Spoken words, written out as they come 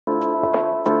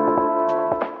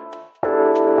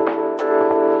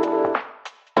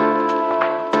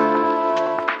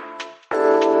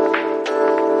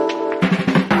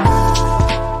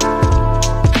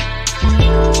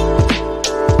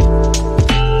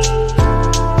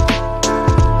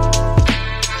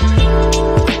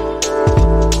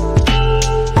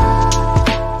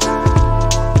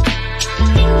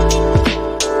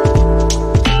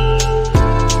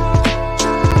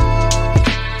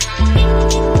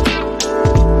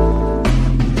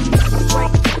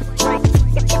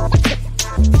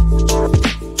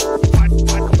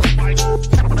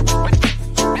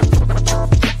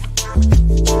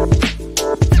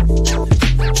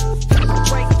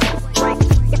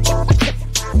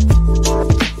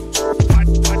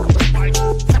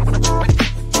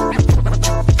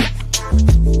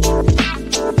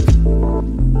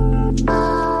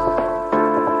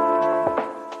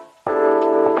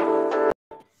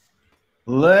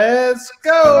Let's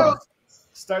go.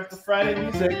 Start the Friday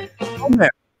music.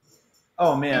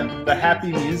 Oh man, the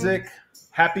happy music,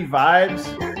 happy vibes,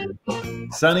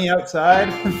 sunny outside.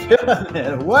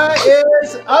 What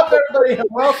is up, everybody? And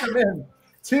welcome in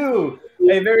to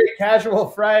a very casual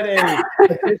Friday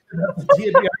edition of the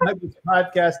DNVR Locker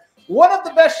podcast. One of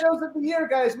the best shows of the year,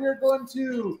 guys. We are going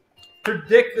to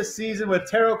predict the season with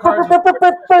tarot cards.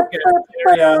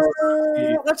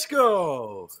 Let's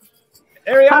go.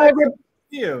 Ariana,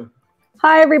 you.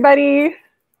 Hi, everybody.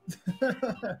 I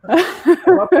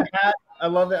love the hat. I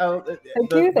love it.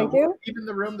 Thank you. Even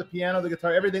the room, the piano, the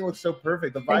guitar, everything looks so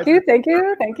perfect. The vibe. Thank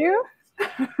you.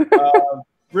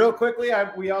 Real quickly,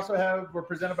 we're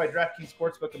presented by DraftKings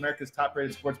Sportsbook, America's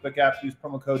top-rated sportsbook app. Use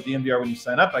promo code DNVR when you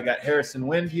sign up. I got Harrison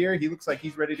Wind here. He looks like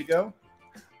he's ready to go.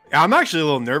 Yeah, I'm actually a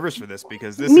little nervous for this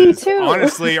because this is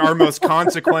honestly our most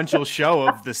consequential show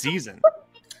of the season.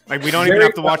 Like, we don't even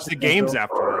have to watch the games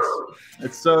after this.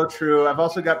 It's so true. I've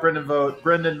also got Brendan Vogt.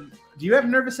 Brendan, do you have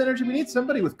nervous energy? We need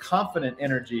somebody with confident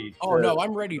energy. Oh, no,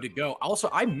 I'm ready to go. Also,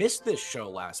 I missed this show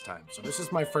last time, so this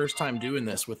is my first time doing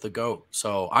this with the GOAT.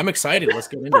 So I'm excited. Let's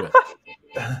get into it.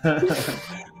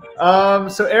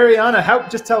 So Ariana,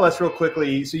 just tell us real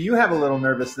quickly. So you have a little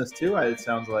nervousness too, it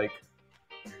sounds like.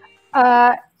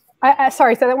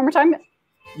 Sorry, say that one more time.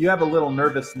 You have a little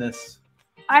nervousness.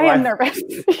 I am nervous.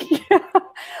 Yeah.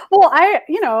 Well, I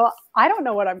don't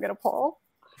know what I'm going to pull.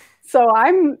 So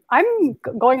I'm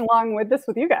going along with this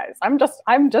with you guys. I'm just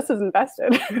as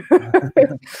invested.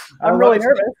 I'm really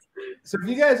nervous. So if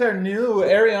you guys are new,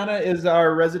 Ariana is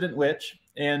our resident witch,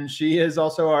 and she is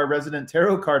also our resident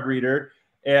tarot card reader.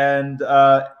 And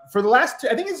for the last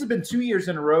I think this has been 2 years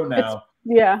in a row now.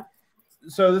 Yeah.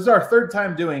 So this is our third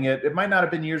time doing it. It might not have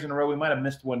been years in a row. We might have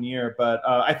missed 1 year, but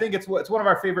I think it's one of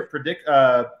our favorite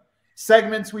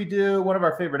segments we do, one of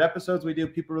our favorite episodes we do.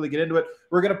 People really get into it.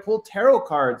 We're going to pull tarot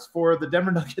cards for the Denver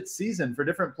Nuggets season for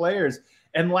different players.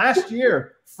 And last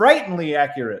year, frighteningly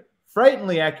accurate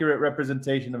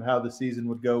representation of how the season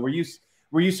would go. Were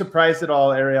you surprised at all,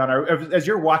 Ariana? As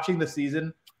you're watching the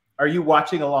season, are you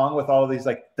watching along with all of these,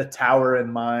 like the tower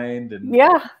in mind? And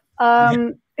yeah.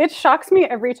 It shocks me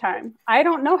every time. I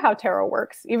don't know how tarot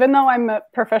works, even though I'm a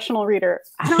professional reader.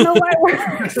 I don't know why it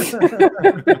works.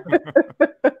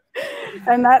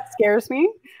 And that scares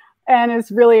me and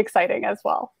is really exciting as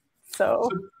well. So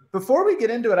before we get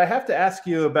into it, I have to ask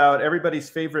you about everybody's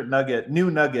favorite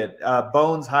new nugget,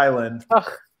 Bones Hyland.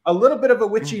 Ugh. A little bit of a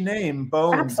witchy name,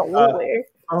 Bones. Absolutely.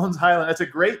 Bones Hyland. That's a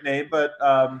great name, but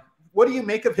what do you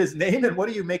make of his name and what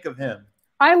do you make of him?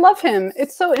 I love him.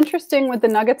 It's so interesting with the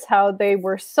Nuggets how they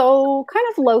were so kind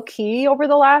of low-key over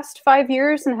the last 5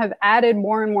 years and have added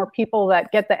more and more people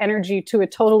that get the energy to a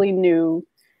totally new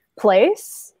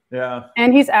place. Yeah.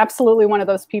 And he's absolutely one of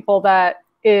those people that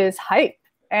is hype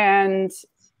and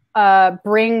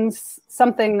brings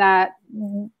something that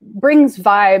brings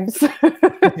vibes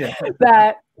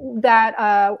that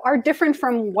are different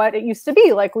from what it used to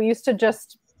be. Like, we used to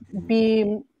just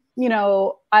be,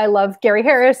 I love Gary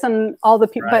Harris and all the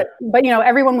people, right. but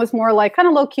everyone was more like kind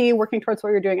of low key working towards what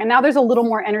you're doing. And now there's a little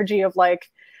more energy of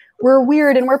like, we're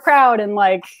weird and we're proud and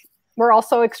like, we're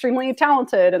also extremely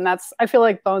talented. And I feel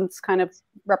like Bones kind of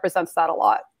represents that a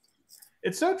lot.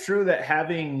 It's so true that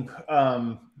having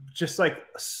just like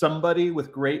somebody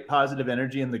with great positive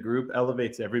energy in the group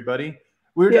elevates everybody.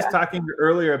 We were just talking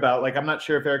earlier about, like, I'm not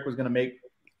sure if Eric was going to make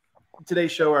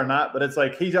today's show or not, but it's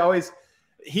like, he's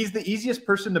the easiest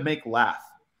person to make laugh.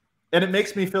 And it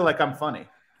makes me feel like I'm funny.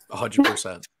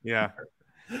 100%. Yeah.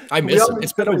 I miss him.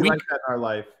 It's been a week like that in our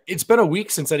life. It's been a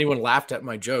week since anyone laughed at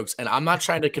my jokes, and I'm not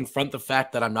trying to confront the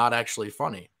fact that I'm not actually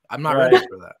funny. I'm not ready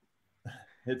for that.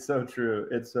 It's so true.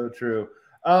 It's so true.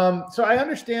 So I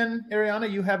understand,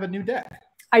 Ariana, you have a new deck.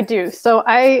 I do. So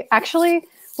I actually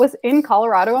was in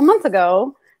Colorado a month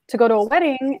ago to go to a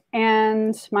wedding,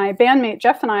 and my bandmate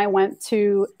Jeff and I went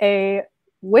to a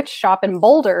witch shop in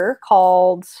Boulder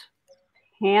called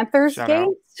Panther's Gate.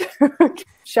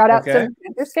 Shout out to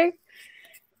Panther's Gate.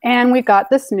 And we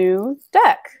got this new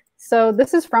deck. So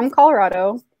this is from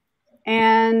Colorado.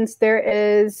 And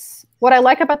what I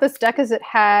like about this deck is it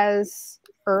has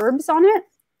herbs on it,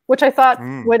 which I thought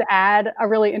would add a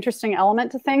really interesting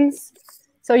element to things.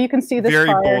 So you can see this very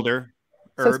card. Boulder.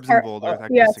 Herbs and Boulder.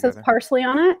 Yeah, it says parsley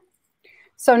on it.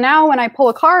 So now when I pull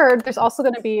a card, there's also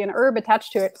going to be an herb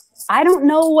attached to it. I don't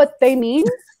know what they mean.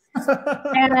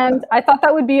 And I thought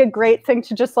that would be a great thing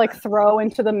to just like throw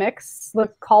into the mix, the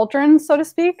cauldron, so to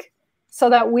speak, so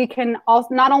that we can also,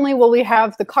 not only will we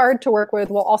have the card to work with,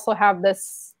 we'll also have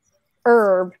this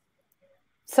herb.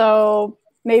 So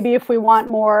maybe if we want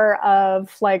more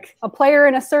of like a player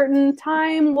in a certain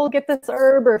time, we'll get this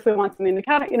herb, or if we want something to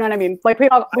count it, you know what I mean? Like we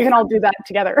can all do that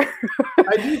together.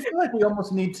 I do feel like we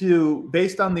almost need to,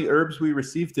 based on the herbs we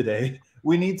received today,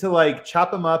 we need to like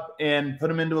chop them up and put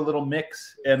them into a little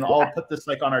mix and all put this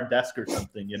like on our desk or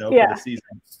something, you know, for the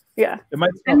season. Yeah. It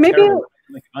might smell and maybe terrible,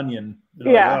 like onion.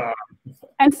 Yeah. Like,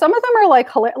 and some of them are like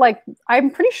I'm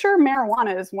pretty sure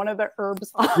marijuana is one of the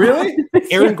herbs. Really?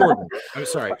 Aaron Gordon. I'm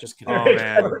sorry, just kidding. Oh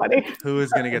man, who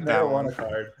is going to get that one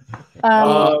card?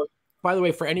 By the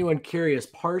way, for anyone curious,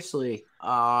 parsley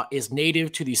is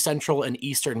native to the central and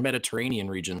eastern Mediterranean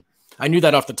region. I knew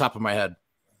that off the top of my head.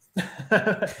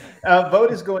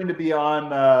 Vogt is going to be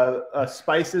on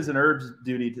spices and herbs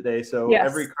duty today, so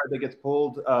every card that gets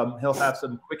pulled, he'll have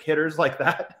some quick hitters like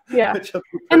that. Yeah,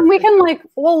 and we can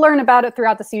we'll learn about it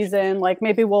throughout the season. Like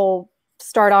maybe we'll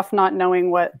start off not knowing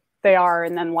what they are,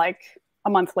 and then like a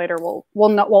month later we'll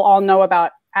all know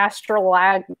about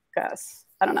astralagus.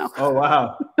 I don't know. Oh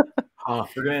wow.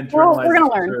 We're gonna internalize. We're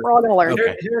gonna learn. We're all gonna learn.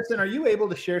 Okay. Harrison, are you able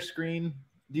to share screen?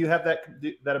 Do you have that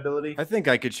ability? I think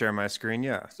I could share my screen,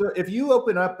 yeah. So if you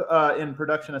open up in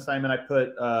production assignment, I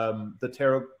put the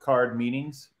tarot card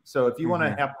meanings. So if you want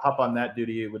to hop on that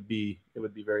duty, it would be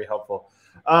very helpful.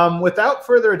 Without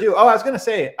further ado, I was going to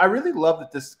say, I really love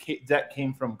that this deck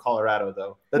came from Colorado,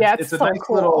 though. It's a so nice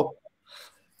cool. little,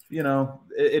 you know,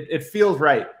 it feels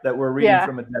right that we're reading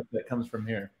from a deck that comes from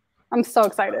here. I'm so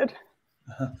excited.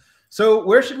 So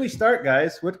where should we start,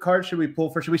 guys? What card should we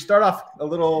pull for? Should we start off a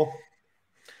little...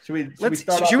 Should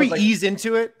we ease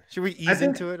into it? Should we ease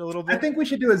into it a little bit? I think we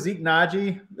should do a Zeke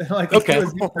Nnaji. Let's do a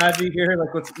Zeke Nnaji here.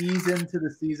 Let's ease into the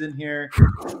season here.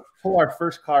 Pull our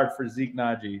first card for Zeke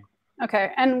Nnaji.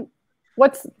 Okay, and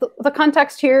what's the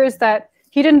context here is that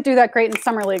he didn't do that great in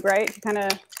Summer League, right? Kind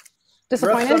of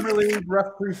disappointed. Rough Summer League,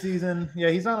 rough preseason. Yeah,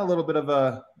 he's on a little bit of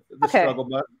the struggle,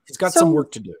 but he's got some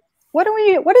work to do. What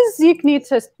does Zeke need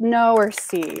to know or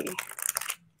see?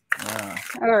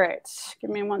 All right, give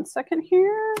me 1 second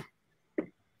here.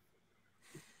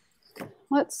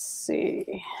 Let's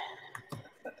see.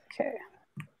 Okay.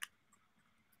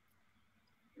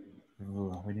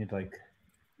 Ooh, we need I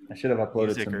should have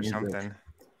uploaded some music. Something.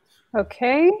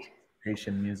 Okay.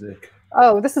 Haitian music.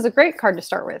 Oh, this is a great card to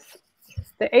start with.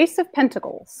 The Ace of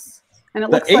Pentacles. And it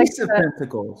looks like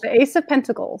Pentacles. The Ace of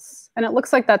Pentacles. And it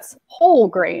looks like that's whole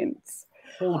grains.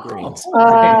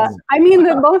 I mean,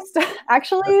 the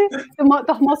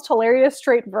most hilarious,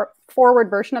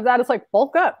 straightforward version of that is like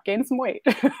bulk up, gain some weight,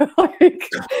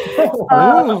 which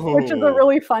is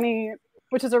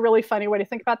a really funny way to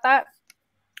think about that.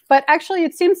 But actually,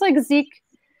 it seems like Zeke,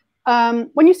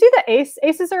 when you see the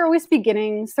aces are always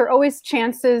beginnings. They're always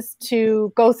chances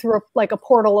to go through a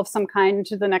portal of some kind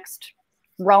into the next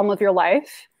realm of your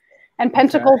life. And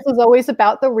Pentacles is always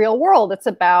about the real world. It's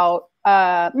about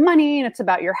money, and it's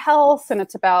about your health, and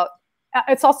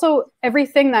it's also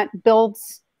everything that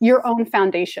builds your own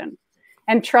foundation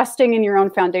and trusting in your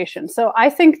own foundation. So I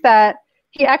think that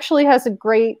he actually has a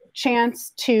great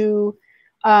chance to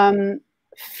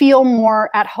feel more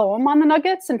at home on the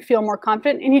Nuggets and feel more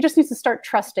confident, and he just needs to start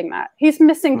trusting that. He's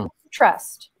missing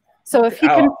trust. So if he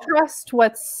can trust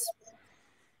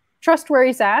where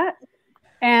he's at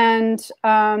and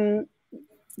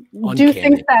do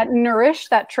things that nourish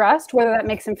that trust, whether that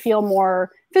makes him feel more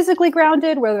physically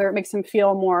grounded, whether it makes him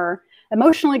feel more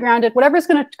emotionally grounded, whatever's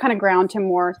going to kind of ground him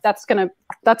more, that's going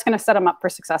to set him up for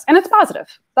success. And it's positive.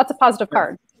 That's a positive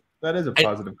card. That is a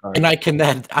positive card. And I can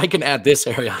add this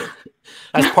area.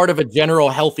 As part of a general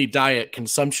healthy diet,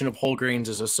 consumption of whole grains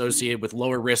is associated with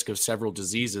lower risk of several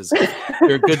diseases.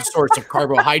 They're a good source of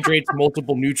carbohydrates,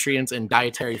 multiple nutrients, and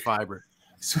dietary fiber.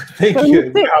 Thank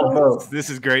you.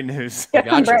 This is great news.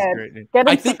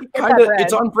 I think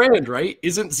it's on brand, right?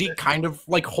 Isn't Zeke kind of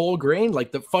like whole grain,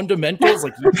 like the fundamentals,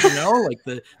 like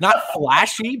the not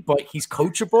flashy, but he's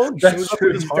coachable. That's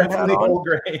true. He's definitely whole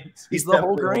grain. He's the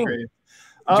whole grain.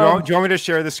 Do you want me to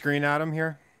share the screen, Adam?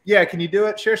 Here. Yeah, can you do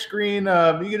it? Share screen.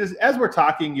 You can just, as we're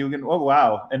talking, you can. Oh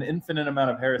wow, an infinite amount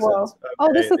of Harrisons. Okay.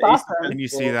 Oh, this is awesome. Can you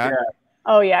see that? Yeah.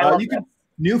 Oh yeah, I love this.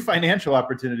 New financial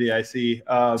opportunity, I see.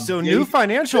 New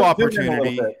financial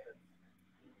opportunity.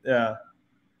 Yeah.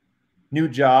 New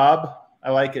job.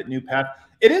 I like it. New path.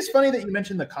 It is funny that you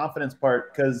mentioned the confidence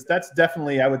part, because that's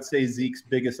definitely, I would say, Zeke's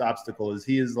biggest obstacle is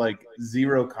he is like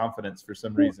zero confidence for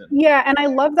some reason. Yeah, and I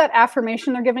love that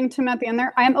affirmation they're giving to him at the end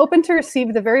there. I am open to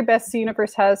receive the very best the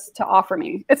universe has to offer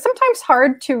me. It's sometimes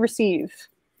hard to receive.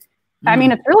 I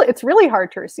mean, it's really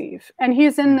hard to receive. And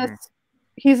he's in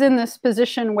this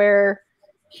position where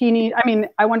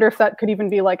I wonder if that could even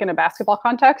be like in a basketball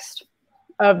context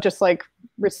of just like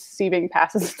receiving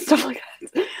passes and stuff like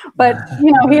that. But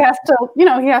he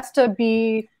has to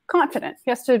be confident.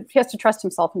 He has to trust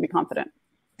himself and be confident.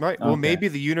 Right. Well, maybe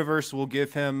the universe will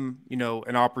give him,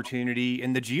 an opportunity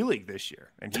in the G League this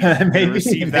year, and he's going to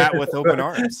receive that with open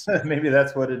arms. Maybe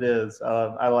that's what it is.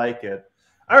 I like it.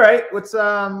 All right. What's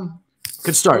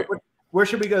good start? Where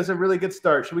should we go? It's a really good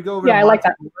start. Should we go over? Yeah, I like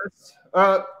that.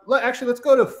 Actually, let's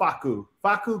go to Facu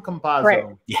Campazzo. Right.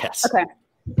 Yes. Okay.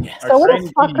 Yes. So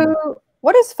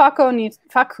what does Facu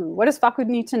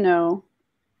need to know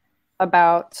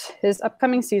about his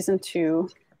upcoming season to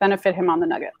benefit him on the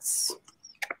Nuggets?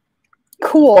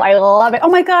 Cool. I love it. Oh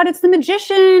my God, it's the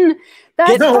magician.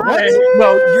 That's no,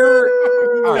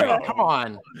 you're all right. Come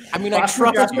on. I mean, I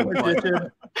trust you.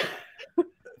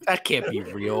 That can't be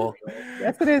real.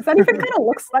 Yes, it is. That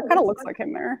kind of looks like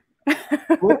him there.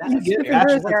 What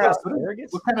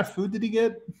kind of food did he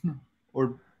get?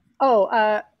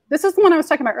 This is the one I was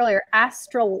talking about earlier.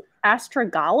 Astragalus.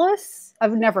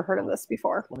 I've never heard of this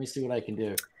before. Let me see what I can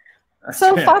do.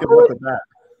 So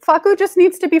Facu just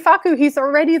needs to be Facu. He's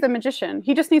already the magician.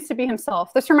 He just needs to be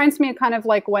himself. This reminds me of kind of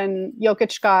like when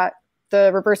Jokic got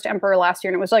the reversed emperor last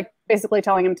year, and it was like basically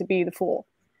telling him to be the fool.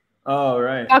 Oh,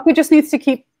 right. Facu just needs to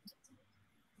keep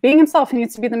being himself. He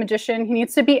needs to be the magician. He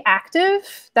needs to be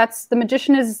active. The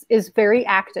magician is very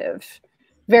active,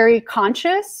 very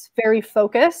conscious, very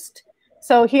focused.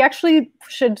 So he actually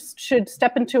should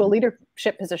step into a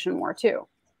leadership position more too.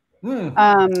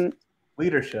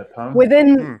 Leadership, huh?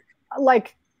 Within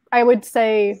I would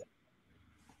say,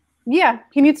 yeah,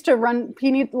 he needs to run.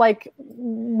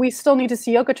 We still need to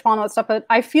see Jokic fall and all that stuff, but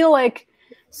I feel like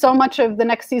so much of the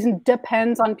next season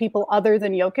depends on people other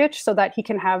than Jokic so that he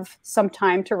can have some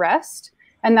time to rest.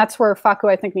 And that's where Facu,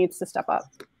 I think, needs to step up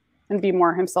and be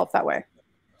more himself that way.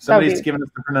 Somebody's giving us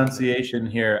the pronunciation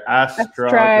here.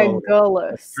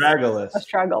 Astragalus.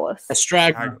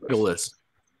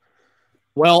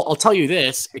 Well, I'll tell you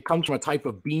this. It comes from a type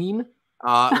of bean.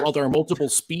 While there are multiple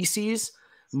species,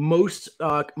 most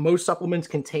supplements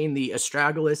contain the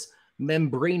Astragalus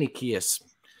membranicus.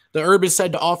 The herb is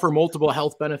said to offer multiple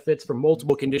health benefits for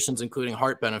multiple conditions, including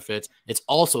heart benefits. It's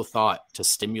also thought to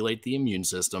stimulate the immune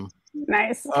system.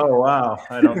 Nice. Oh, wow.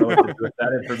 I don't know what to do with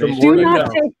that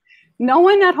information. No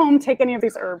one at home take any of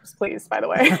these herbs, please, by the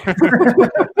way.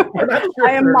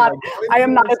 I am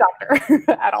not a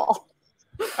doctor at all.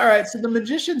 All right, so the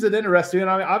magician's an interesting, and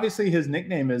obviously his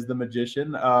nickname is the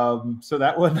magician. So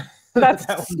that one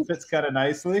fits kind of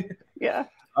nicely. Yeah,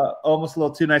 almost a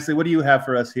little too nicely. What do you have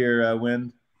for us here,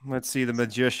 Wind? Let's see the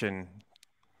magician.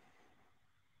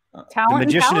 Talent. The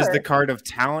magician and is power. the card of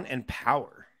talent and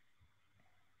power.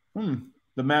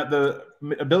 The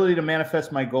ability to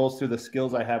manifest my goals through the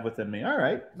skills I have within me. All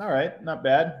right, not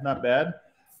bad.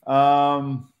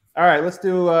 All right, let's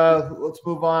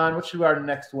move on. What should our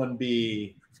next one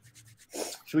be?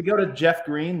 Should we go to Jeff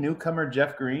Green, newcomer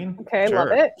Jeff Green? Okay,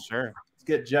 love it. Sure. Let's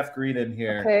get Jeff Green in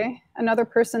here. Okay, another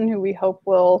person who we hope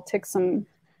will take some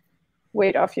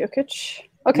weight off Jokic.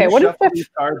 Okay, what shuffle these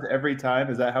cards every time?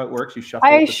 Is that how it works? You shuffle.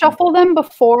 I shuffle them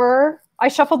before. I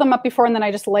shuffle them up before, and then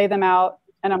I just lay them out,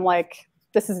 and I'm like,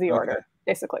 "This is the order."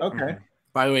 Basically. Okay.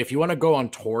 By the way, if you want to go on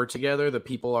tour together, the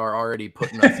people are already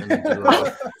putting us in the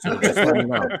row. So just let me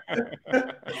know.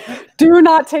 Do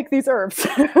not take these herbs.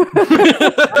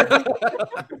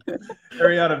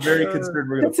 Ariana, very concerned.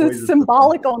 We're going to This is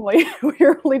symbolic only.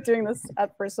 We're only doing this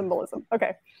for symbolism.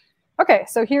 Okay.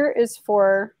 So here is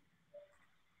for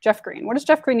Jeff Green. What does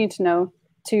Jeff Green need to know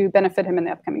to benefit him in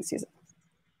the upcoming season?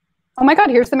 Oh my God,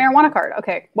 here's the marijuana card.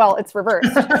 Okay, well, it's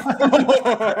reversed.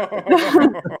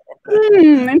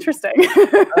 Interesting.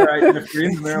 All right, Jeff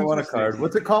Green's marijuana card.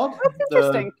 What's it called? That's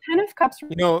interesting. 10 of Cups.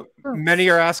 Many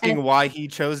are asking why he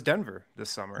chose Denver this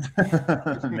summer.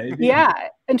 Maybe. Yeah,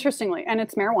 interestingly. And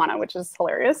it's marijuana, which is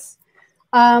hilarious.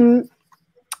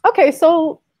 Okay,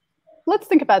 so let's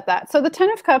think about that. So the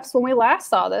 10 of Cups, when we last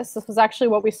saw this was actually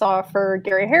what we saw for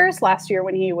Gary Harris last year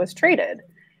when he was traded.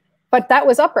 But that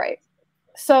was upright.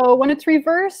 So when it's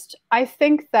reversed, I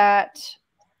think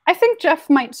Jeff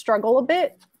might struggle a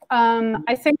bit.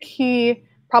 I think he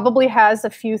probably has a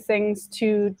few things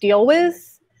to deal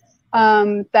with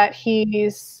that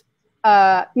he's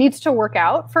needs to work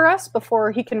out for us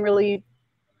before he can really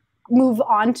move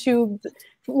on to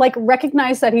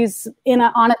recognize that he's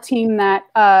on a team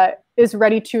that is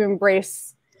ready to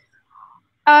embrace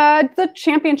the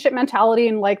championship mentality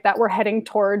and that we're heading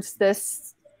towards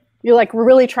this. We're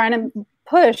really trying to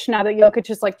push now that Jokic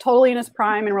is totally in his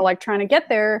prime and we're trying to get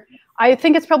there. I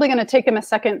think it's probably going to take him a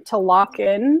second to lock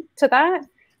in to that.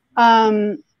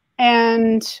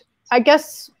 And I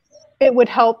guess it would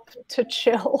help to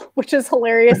chill, which is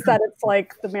hilarious that it's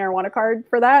the marijuana card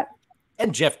for that.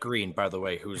 And Jeff Green, by the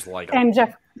way, who's like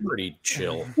pretty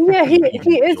chill. Yeah, he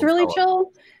is really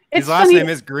chill. His last name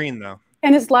is Green, though.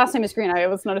 And his last name is Green. I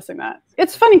was noticing that.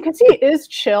 It's funny because he is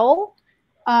chill.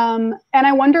 And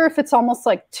I wonder if it's almost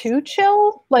like too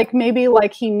chill. Like maybe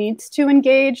like he needs to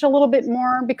engage a little bit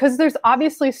more, because there's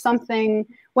obviously something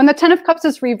when the 10 of Cups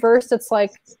is reversed, it's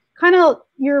like kind of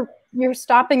you're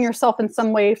stopping yourself in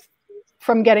some way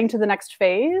from getting to the next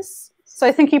phase. So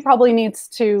I think he probably needs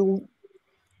to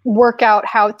work out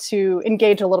how to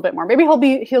engage a little bit more. Maybe he'll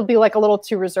be like a little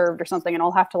too reserved or something, and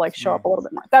I'll have to like show up a little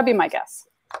bit more. That'd be my guess.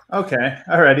 Okay.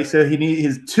 Alrighty. So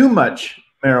he's too much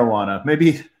marijuana.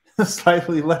 Maybe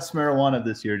slightly less marijuana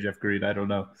this year, Jeff Green. I don't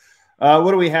know.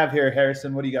 What do we have here,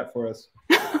 Harrison? What do you got for us?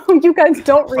 You guys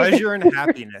don't read pleasure and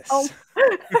happiness.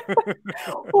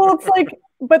 Well, it's like,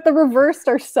 but the reversed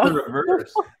are so. The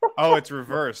reverse. Oh, it's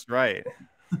reversed, right?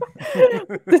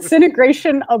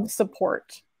 Disintegration of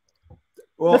support.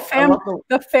 Well,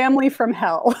 the family from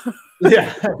hell.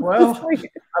 Yeah. Well,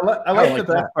 I like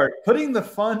that part. Putting the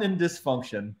fun in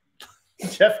dysfunction.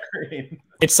 Jeff Green.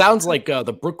 It sounds like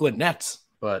the Brooklyn Nets,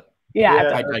 but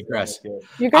yeah, I digress.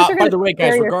 You guys are by the way,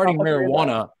 guys, regarding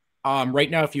marijuana,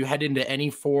 right now, if you head into any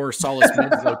 4 Solace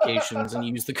Meds locations and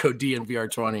use the code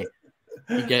DNVR20,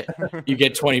 you get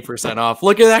 20% off.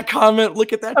 Look at that comment.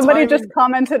 Look at that. Somebody just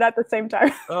commented at the same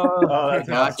time. Oh, that's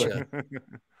gotcha. Awesome.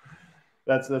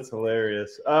 That's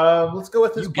hilarious. Let's go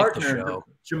with his partner,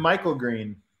 JaMychal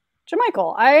Green.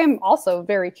 JaMychal, I am also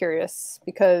very curious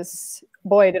because,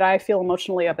 boy, did I feel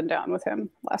emotionally up and down with him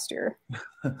last year.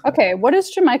 Okay, what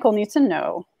does JaMychal need to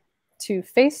know to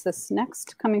face this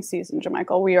next coming season,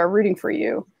 JaMychal? We are rooting for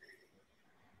you.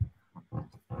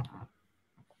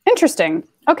 Interesting.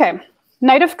 Okay,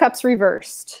 Knight of Cups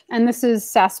reversed, and this is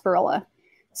sarsaparilla.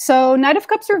 So Knight of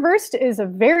Cups reversed is a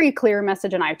very clear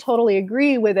message, and I totally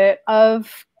agree with it,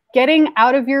 of getting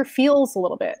out of your feels a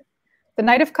little bit. The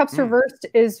Knight of Cups reversed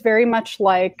is very much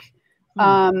like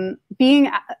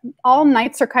all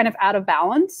knights are kind of out of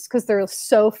balance because they're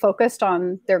so focused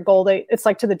on their goal. It's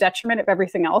like to the detriment of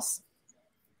everything else.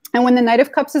 And when the Knight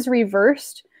of Cups is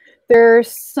reversed, there's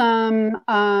some,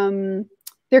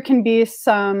 there can be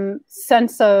some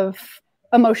sense of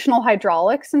emotional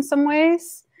hydraulics in some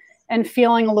ways, and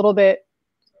feeling a little bit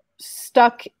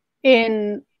stuck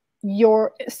in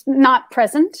not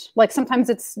present. Like sometimes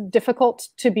it's difficult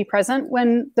to be present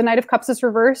when the Knight of Cups is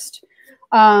reversed,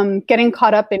 getting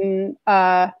caught up in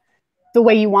the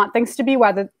way you want things to be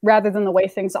rather than the way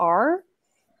things are.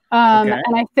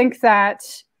 And I think that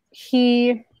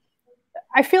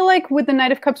I feel like with the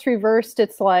Knight of Cups reversed,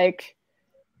 it's like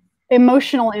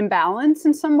emotional imbalance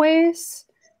in some ways.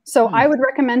 So I would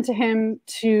recommend to him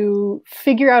to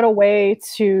figure out a way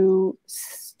to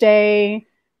stay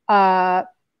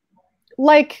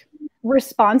like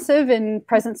responsive in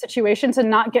present situations and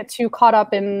not get too caught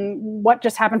up in what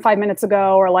just happened 5 minutes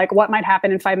ago, or like what might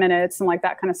happen in 5 minutes and like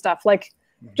that kind of stuff. Like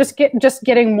just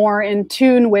getting more in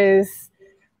tune with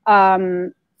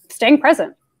staying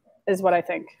present is what I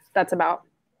think that's about.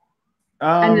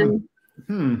 And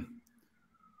then,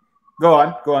 Go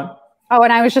on. Oh,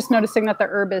 and I was just noticing that the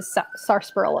herb is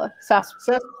sarsaparilla.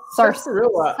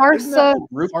 Sarsaparilla.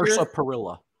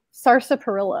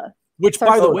 Sarsaparilla. Which,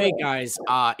 by the way, guys,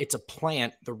 it's a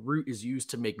plant. The root is used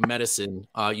to make medicine,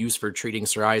 used for treating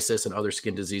psoriasis and other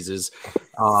skin diseases,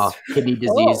 kidney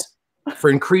disease, for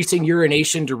increasing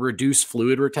urination to reduce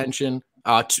fluid retention,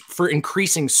 for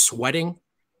increasing sweating.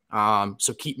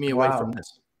 So keep me away from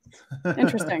this.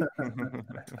 Interesting.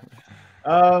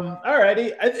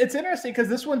 Alrighty. It's interesting because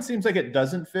this one seems like it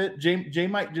doesn't fit. J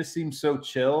might just seem so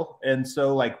chill and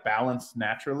so like balanced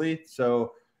naturally.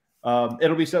 So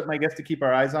it'll be something, I guess, to keep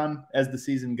our eyes on as the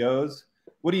season goes.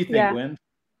 What do you think, Wind?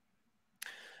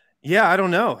 Yeah, I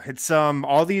don't know. It's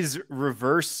all these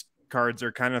reverse cards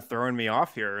are kind of throwing me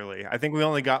off here early. I think we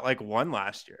only got like 1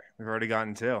 last year. We've already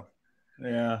gotten 2.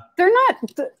 Yeah. They're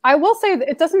not, I will say that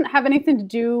it doesn't have anything to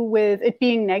do with it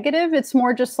being negative. It's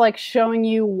more just like showing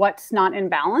you what's not in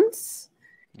balance.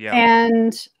 Yeah.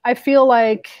 And I feel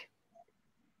like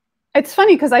it's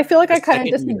funny because I feel like I kind of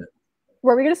just, what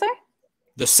were we going to say?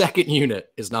 The second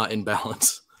unit is not in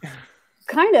balance.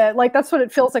 Kind of like that's what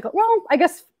it feels like. Well, I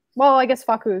guess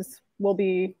Facu's will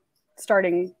be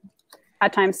starting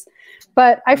at times,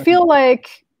 but I feel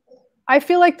like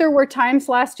there were times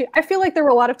last year. I feel like there were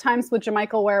a lot of times with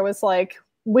JaMychal where I was like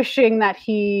wishing that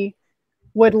he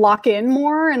would lock in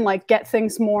more and like get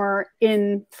things more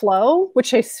in flow,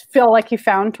 which I feel like he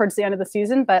found towards the end of the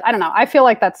season. But I don't know. I feel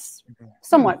like that's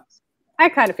somewhat. I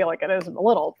kind of feel like it is a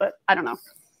little, but I don't know.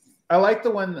 I like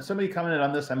the one, somebody commented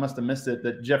on this, I must have missed it,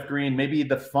 that Jeff Green, maybe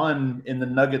the fun in the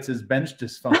Nuggets is bench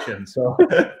dysfunction. So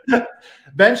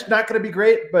bench not going to be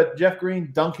great, but Jeff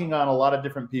Green dunking on a lot of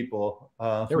different people.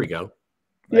 There we go.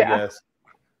 I guess.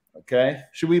 Okay.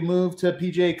 Should we move to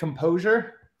PJ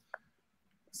composure?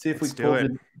 See if we pull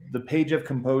the page of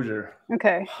composure.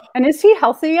 Okay. And is he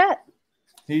healthy yet?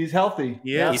 He's healthy.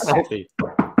 Yeah, he's healthy.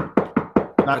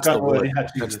 Knock on wood.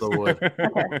 That's the wood.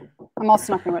 Okay. I'm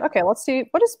also knocking wood. Okay, let's see.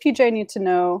 What does PJ need to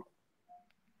know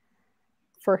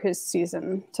for his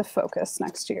season to focus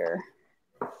next year?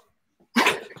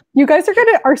 You guys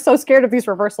are so scared of these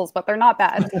reversals, but they're not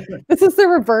bad. This is the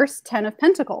reverse 10 of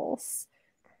Pentacles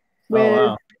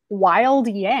with Wild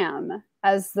Yam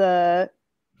as the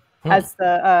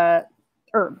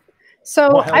herb.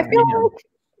 So I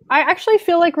actually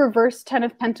feel like reverse 10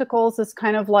 of Pentacles is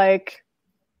kind of like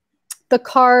the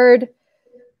card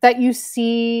that you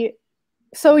see.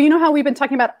 So you know how we've been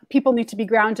talking about people need to be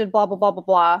grounded, blah, blah, blah, blah,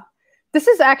 blah. This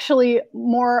is actually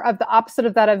more of the opposite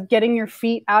of that, of getting your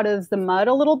feet out of the mud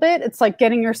a little bit. It's like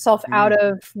getting yourself out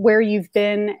of where you've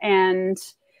been and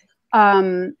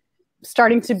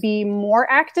starting to be more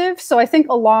active. So I think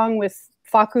along with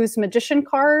Facu's Magician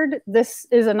card, this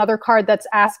is another card that's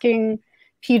asking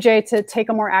PJ to take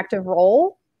a more active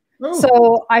role. Ooh.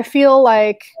 So I feel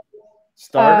like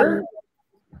starter?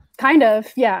 Kind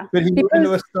of, yeah. Could he move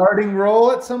into a starting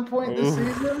role at some point this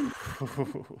season?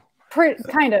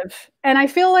 Kind of. And I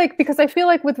feel like, because I feel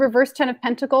like with reverse 10 of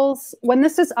Pentacles, when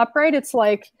this is upright, it's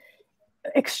like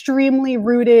extremely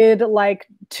rooted, like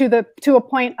to a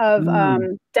point of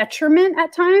detriment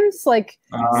at times, like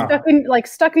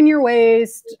stuck in your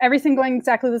ways, everything going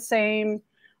exactly the same,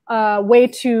 way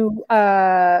too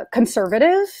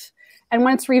conservative. And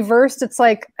when it's reversed, it's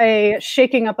like a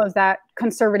shaking up of that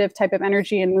conservative type of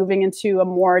energy and moving into a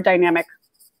more dynamic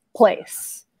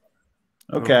place.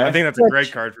 Okay. I think that's a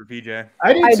great card for PJ.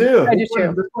 I do too. I do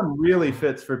too. This one really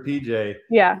fits for PJ.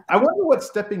 Yeah. I wonder what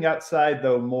stepping outside,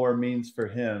 though, more means for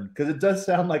him. Because it does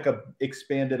sound like a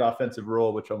expanded offensive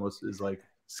role, which almost is like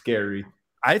scary.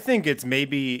 I think it's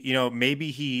maybe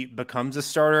he becomes a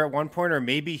starter at one point, or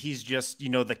maybe he's just,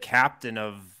 the captain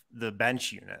of the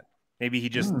bench unit. Maybe he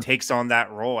just takes on that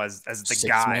role as the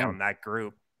guy on that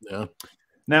group. Yeah.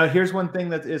 Now, here's one thing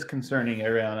that is concerning,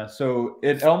 Ariana. So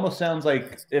it almost sounds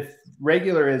like if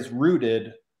regular is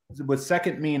rooted, would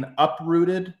second mean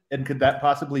uprooted? And could that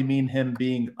possibly mean him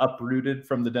being uprooted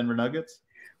from the Denver Nuggets?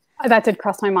 That did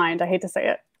cross my mind. I hate to say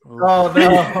it. Oh,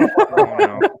 no. Oh,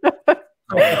 no.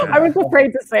 I was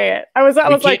afraid to say it. I was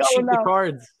like, oh, no. The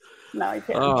cards. No, you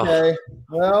can't. Okay.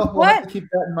 Well, we'll have to keep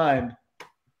that in mind.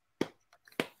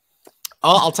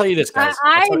 I'll tell you this, guys.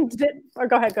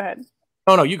 Go ahead.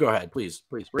 No, you go ahead, please.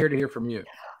 We're here to hear from you.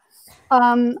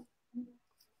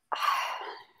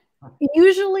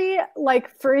 Usually, like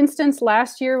for instance,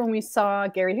 last year when we saw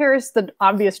Gary Harris, the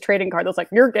obvious trading card, was like,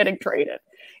 "You're getting traded."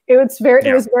 It was very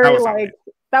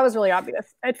that was really obvious.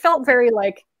 It felt very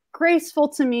like graceful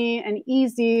to me and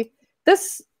easy.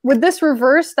 With this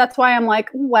reverse, that's why I'm like,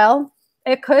 well,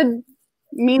 it could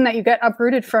mean that you get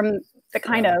uprooted from the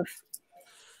kind of.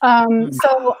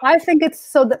 So I think it's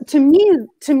so that to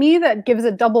me that gives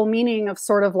a double meaning of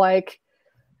sort of like,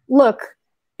 look,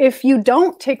 if you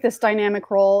don't take this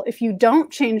dynamic role, if you don't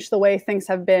change the way things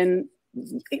have been,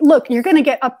 look, you're going to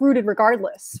get uprooted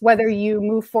regardless, whether you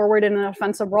move forward in an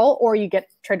offensive role or you get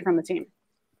traded from the team.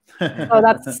 So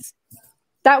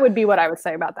that would be what I would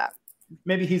say about that.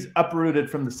 Maybe he's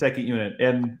uprooted from the second unit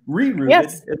and rerouted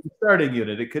at the starting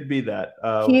unit. It could be that.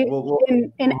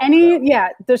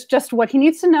 There's just what he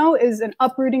needs to know is an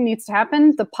uprooting needs to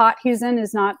happen. The pot he's in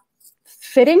is not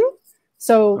fitting.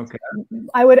 So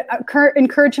I would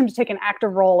encourage him to take an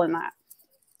active role in that.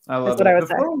 I love it.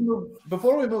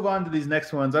 Before we move on to these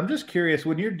next ones, I'm just curious,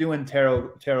 when you're doing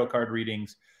tarot card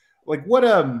readings, like what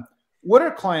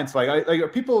are clients like? Are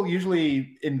people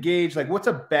usually engaged? Like, what's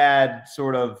a bad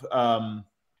sort of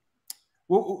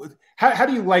how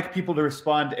do you like people to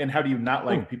respond, and how do you not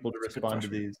like people to respond to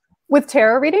these? With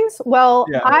tarot readings? Well,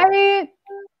 yeah. I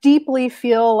deeply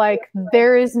feel like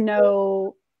there is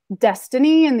no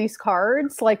destiny in these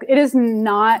cards. Like, it is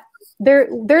not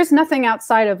there's nothing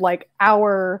outside of like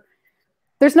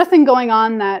there's nothing going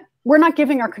on that we're not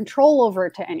giving our control over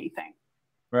to anything.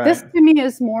 Right. This to me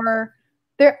is more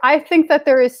I think that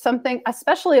there is something,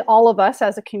 especially all of us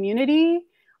as a community,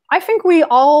 I think we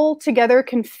all together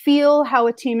can feel how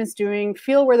a team is doing,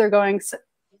 feel where they're going. So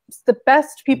the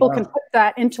best people can put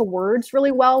that into words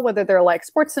really well, whether they're like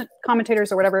sports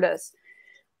commentators or whatever it is.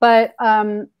 But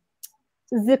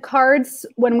the cards,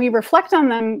 when we reflect on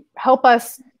them, help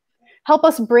us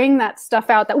bring that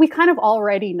stuff out that we kind of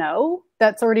already know,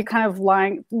 that's already kind of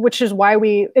lying, which is why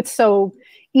it's so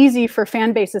easy for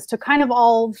fan bases to kind of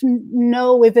all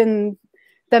know within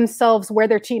themselves where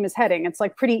their team is heading. It's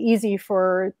like pretty easy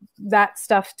for that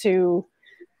stuff to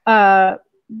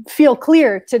feel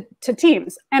clear to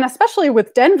teams. And especially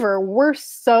with Denver, we're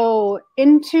so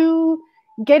into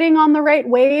getting on the right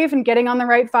wave and getting on the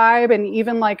right vibe, and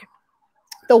even like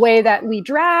the way that we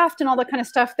draft and all that kind of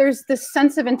stuff. There's this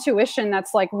sense of intuition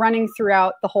that's like running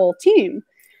throughout the whole team.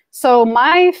 So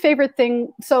my favorite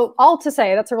thing, so all to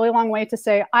say, that's a really long way to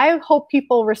say, I hope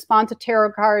people respond to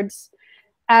tarot cards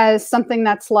as something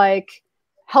that's like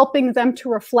helping them to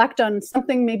reflect on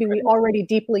something maybe we already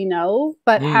deeply know,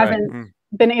 but haven't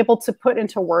been able to put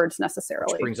into words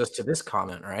necessarily. Which brings us to this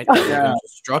comment, right?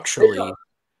 Structurally,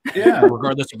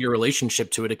 regardless of your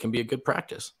relationship to it, it can be a good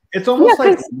practice. It's almost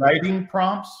like writing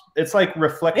prompts. It's like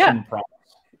reflection prompts.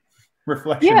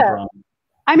 Reflection prompts.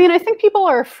 I mean, I think people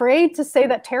are afraid to say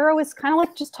that tarot is kind of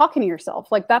like just talking to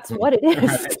yourself. Like, that's what it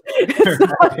is.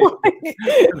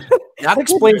 That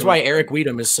explains why Eric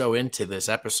Weedham is so into this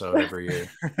episode every year.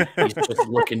 He's just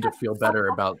looking to feel better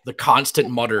about the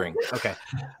constant muttering. Okay.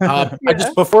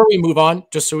 Before we move on,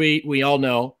 just so we all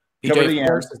know, PJ, of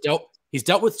course, he's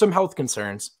dealt with some health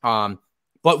concerns.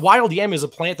 But wild yam is a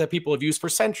plant that people have used for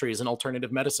centuries in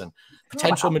alternative medicine.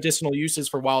 Potential medicinal uses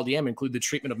for wild yam include the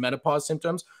treatment of menopause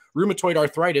symptoms, rheumatoid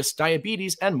arthritis,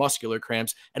 diabetes, and muscular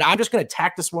cramps. And I'm just going to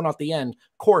tack this one off the end,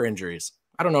 core injuries.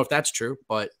 I don't know if that's true,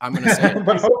 but I'm going to say it.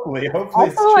 But hopefully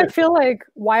also, I feel like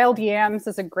wild yams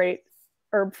is a great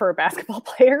herb for a basketball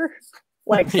player.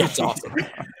 Like, it's awesome.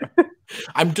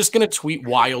 I'm just going to tweet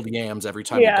wild yams every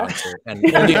time I dunk it.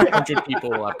 And only 100 people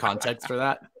will have context for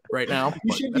that right now.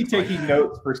 You should be taking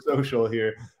notes for social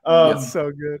here. That's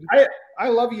so good. I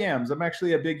love yams. I'm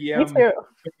actually a big yam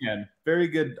fan. Very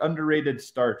good, underrated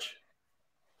starch.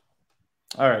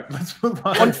 All right, let's move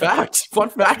on. Fun fact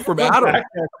from Adam.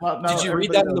 Did you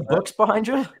read that in the books behind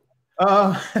you?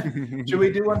 Should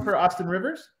we do one for Austin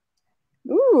Rivers?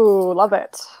 Ooh, love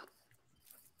it.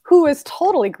 Who has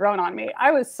totally grown on me.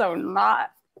 I was so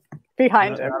not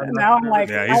behind him. And now I'm like,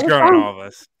 yeah, he's grown on all of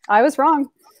us. I was wrong.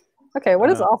 Okay, what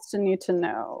does Austin need to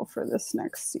know for this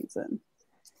next season?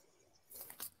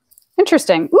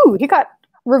 Interesting. Ooh, he got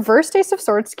reversed Ace of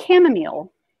Swords,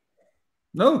 chamomile.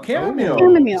 No, chamomile.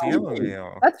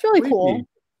 Chamomile. That's really cool.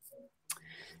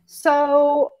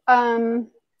 So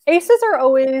aces are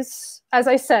always, as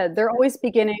I said, they're always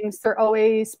beginnings. They're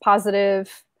always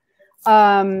positive.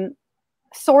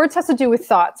 Swords has to do with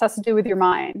thoughts, has to do with your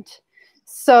mind.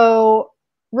 So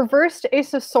reversed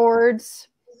Ace of Swords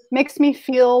makes me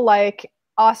feel like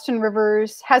Austin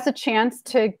Rivers has a chance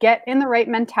to get in the right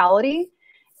mentality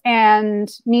and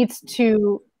needs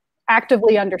to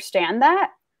actively understand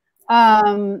that.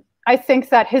 I think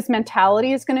that his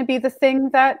mentality is going to be the thing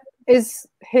that is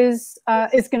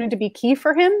going to be key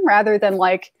for him, rather than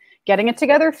like getting it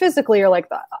together physically, or like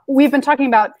we've been talking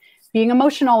about being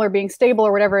emotional or being stable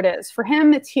or whatever it is. For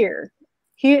him, it's here.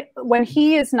 When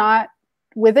he is not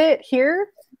with it here,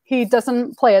 he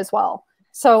doesn't play as well.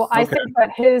 So I think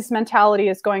that his mentality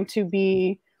is going to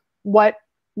be what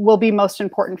will be most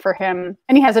important for him.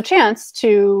 And he has a chance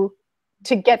to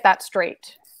get that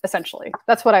straight, essentially.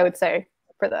 That's what I would say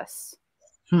for this.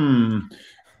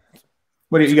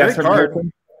 What do you guys card?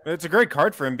 It's a great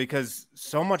card for him, because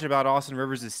so much about Austin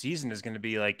Rivers this season is going to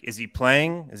be like, is he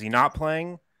playing? Is he not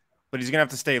playing? But he's going to have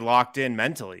to stay locked in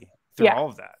mentally through all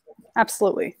of that.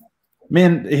 Absolutely.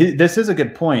 Man, this is a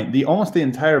good point. Almost the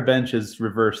entire bench is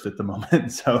reversed at the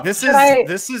moment. So this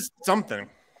is something.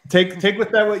 Take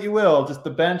with that what you will. Just the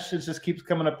bench just keeps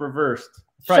coming up reversed.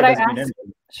 Should I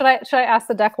ask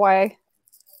the deck why?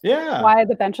 Yeah. Why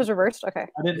the bench is reversed? Okay.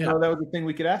 I didn't know that was a thing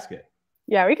we could ask it.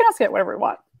 Yeah, we can ask it whatever we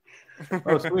want.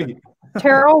 Oh, sweet.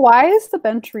 Tarot, why is the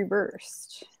bench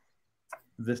reversed?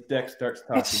 This deck starts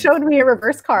talking. It showed me a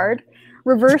reverse card,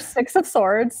 reverse Six of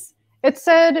Swords. It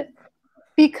said,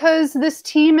 because this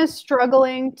team is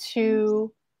struggling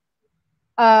to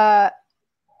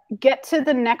get to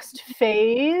the next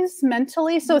phase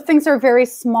mentally. So things are very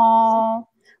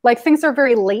small, like things are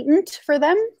very latent for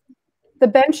them. The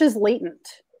bench is latent.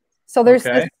 So there's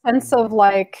this sense of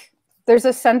like,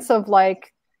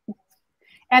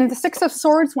 and the Six of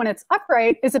Swords, when it's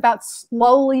upright, is about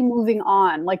slowly moving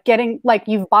on, like getting, like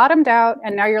you've bottomed out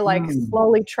and now you're like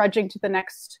slowly trudging to the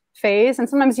next phase. And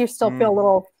sometimes you still feel a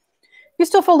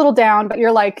little down, but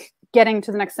you're like getting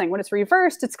to the next thing. When it's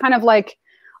reversed, it's kind of like,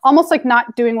 almost like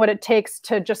not doing what it takes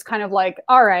to just kind of like,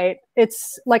 all right,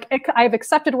 it's like, I've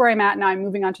accepted where I'm at. Now I'm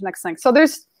moving on to the next thing. So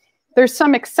there's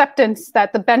some acceptance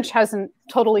that the bench hasn't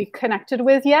totally connected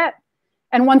with yet.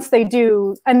 And once they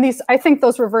do, and I think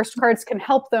those reversed cards can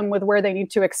help them with where they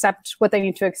need to accept what they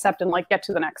need to accept and like get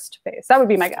to the next phase. That would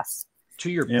be my guess.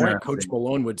 To your point, Coach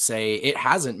Malone would say it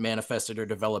hasn't manifested or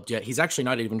developed yet. He's actually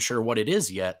not even sure what it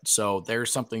is yet. So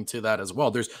there's something to that as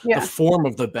well. There's the form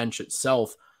of the bench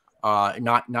itself,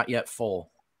 not yet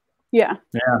full. Yeah.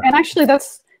 And actually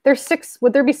there's 6.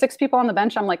 Would there be 6 people on the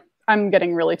bench? I'm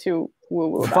getting really too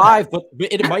woo-woo. 5, but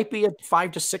it might be a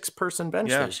 5 to 6 person bench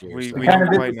this year. We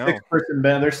don't quite know. 6-person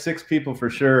bench. There's 6 people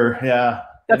for sure. Yeah.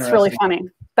 That's really funny.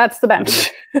 That's the bench.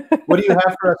 What do you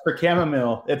have for us for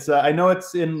chamomile? It's I know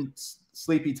it's in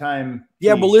sleepy time.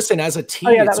 Yeah, but listen, as a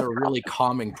team, it's a really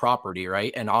calming property,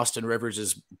 right? And Austin Rivers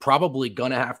is probably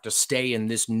gonna have to stay in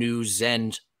this new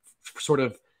Zen sort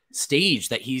of stage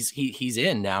that he's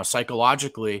in now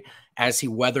psychologically as he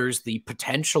weathers the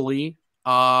potentially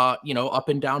up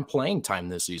and down playing time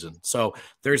this season. So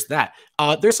there's that.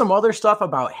 There's some other stuff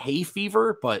about hay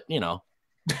fever, but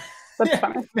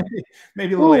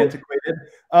maybe a little antiquated.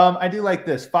 I do like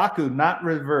this. Facu, not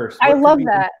reverse. I love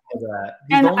that.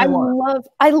 And I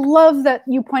love that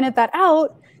you pointed that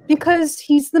out because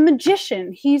he's the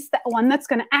magician. He's the one that's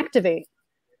going to activate.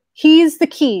 He's the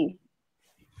key.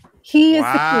 He is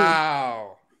the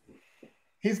key.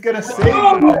 He's going to save.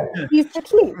 He's the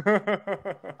key.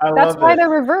 That's why they're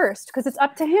reversed, because it's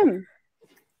up to him.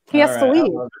 He has to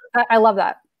lead. I love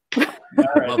that. All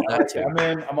right. I'm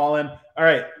in. I'm all in. All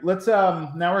right. Let's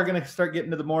now we're gonna start getting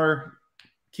to the more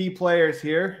key players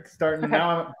here. Starting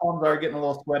now, palms are getting a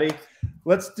little sweaty.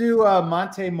 Let's do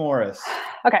Monte Morris.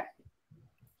 Okay.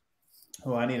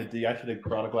 Oh, I should have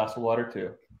brought a glass of water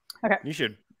too. Okay. You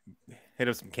should hit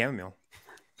up some chamomile.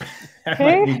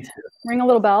 Okay. Ring a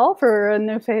little bell for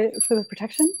the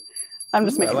protection. I'm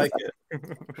just making. I like it.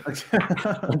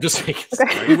 I'm just making.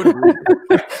 Okay.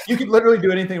 You could literally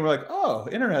do anything. We're like, oh,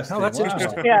 interesting. Oh, that's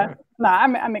interesting. Yeah. No,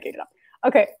 I'm making it up.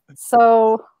 Okay.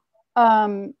 So,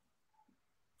 so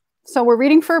we're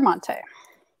reading for Monte.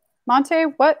 Monte,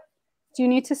 what do you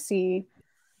need to see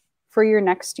for your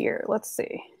next year? Let's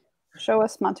see. Show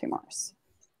us Monte Morris.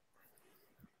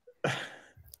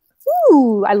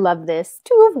 Ooh, I love this.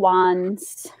 2 of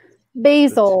Wands.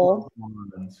 Basil.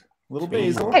 Little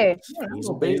basil. Okay.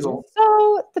 Little basil.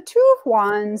 So the 2 of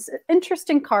Wands,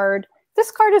 interesting card.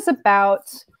 This card is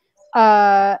about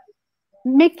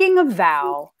making a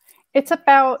vow. It's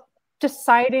about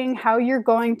deciding how you're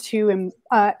going to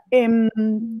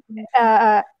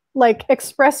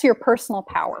express your personal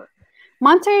power.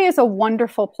 Monte is a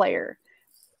wonderful player.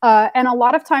 And a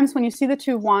lot of times when you see the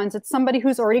 2 of Wands, it's somebody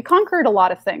who's already conquered a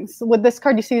lot of things. With this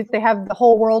card, you see that they have the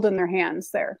whole world in their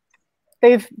hands there.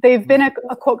 They've been a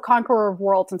quote conqueror of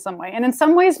worlds in some way. And in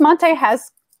some ways, Monte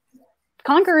has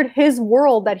conquered his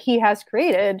world that he has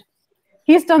created.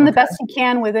 He's done the best he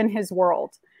can within his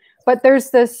world. But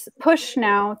there's this push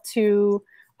now to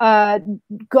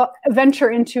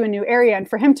venture into a new area and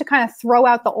for him to kind of throw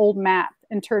out the old map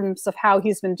in terms of how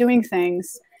he's been doing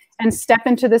things and step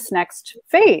into this next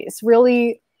phase,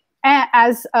 really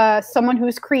as someone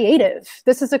who's creative.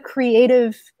 This is a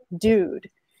creative dude.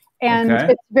 And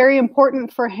it's very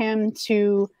important for him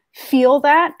to feel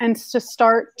that and to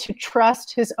start to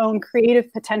trust his own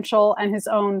creative potential and his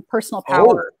own personal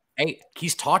power. Hey,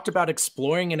 he's talked about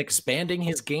exploring and expanding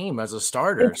his game as a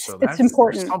starter. So it's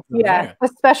important. Yeah, there.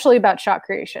 Especially about shot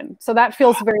creation. So that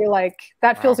feels very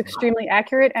extremely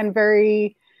accurate and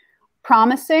very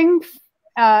promising.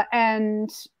 And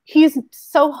he's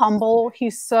so humble.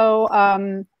 He's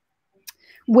so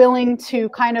willing to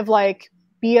kind of like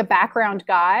be a background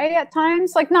guy at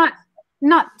times, like not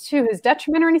to his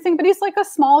detriment or anything, but he's like a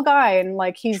small guy and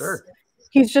like he's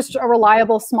just a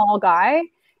reliable small guy.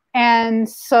 And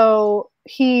so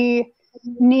he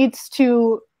needs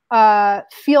to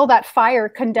feel that fire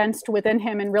condensed within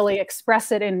him and really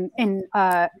express it in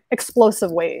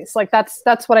explosive ways. Like that's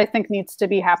what I think needs to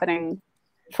be happening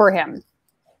for him.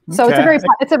 So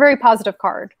it's a very positive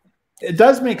card. It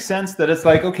does make sense that it's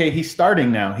like, okay, he's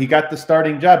starting now. He got the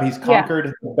starting job. He's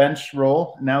conquered the bench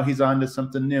role. Now he's on to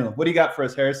something new. What do you got for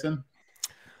us, Harrison?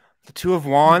 The 2 of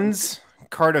Wands,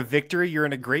 card of victory. You're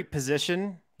in a great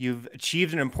position. You've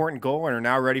achieved an important goal and are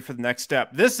now ready for the next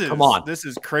step. This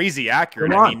is crazy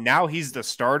accurate. I mean, now he's the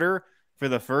starter for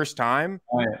the first time.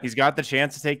 Oh, yeah. He's got the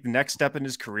chance to take the next step in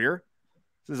his career.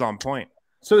 This is on point.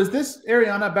 So is this,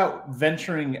 Ariana, about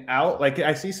venturing out? Like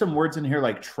I see some words in here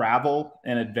like travel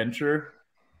and adventure.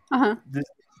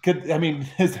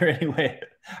 Is there any way?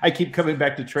 I keep coming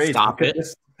back to trade. Stop it.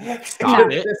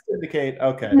 Stop it. This indicate,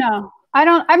 okay. No, I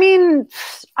don't. I mean,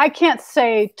 I can't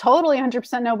say totally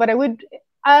 100% no, but I would.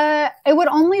 It would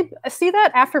only see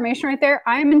that affirmation right there.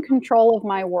 I'm in control of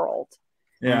my world.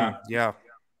 Yeah. Yeah.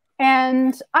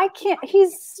 And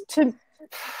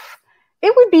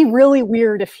it would be really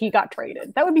weird if he got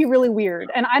traded. That would be really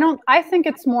weird. And I think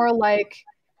it's more like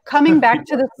coming back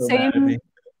to the same.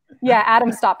 Yeah,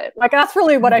 Adam, stop it. Like, that's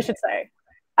really what I should say.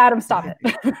 Adam, stop it.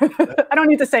 I don't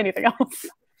need to say anything else.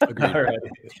 Right.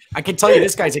 I can tell you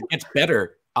this, guys, it gets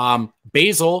better.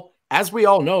 Basil, as we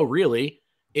all know, really,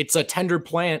 it's a tender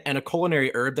plant and a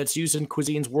culinary herb that's used in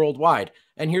cuisines worldwide.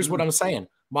 And here's what I'm saying.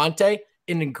 Monte,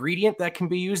 an ingredient that can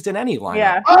be used in any lineup.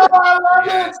 Yeah. Oh, I love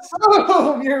it.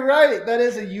 Oh, you're right. That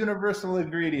is a universal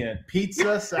ingredient.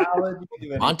 Pizza, salad.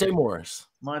 Monte Morris.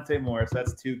 Monte Morris.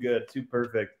 That's too good. Too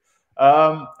perfect.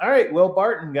 All right. Will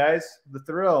Barton, guys. The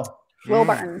thrill. Will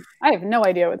Barton. I have no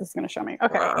idea what this is going to show me.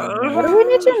 Okay. What do we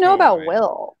need to know about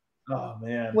Will? Oh,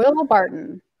 man. Will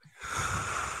Barton.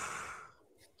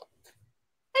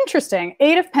 Interesting.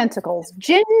 8 of Pentacles.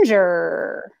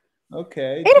 Ginger.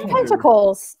 Okay. 8 of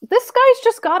Pentacles. This guy's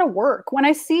just got to work. When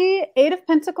I see 8 of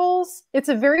Pentacles, it's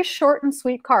a very short and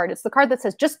sweet card. It's the card that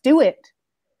says, just do it.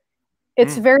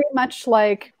 It's very much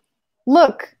like,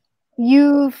 look,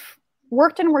 you've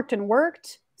worked and worked and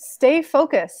worked. Stay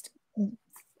focused.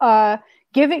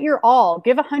 Give it your all.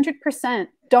 Give 100%.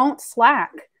 Don't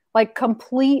slack. Like,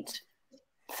 complete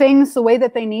things the way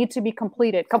that they need to be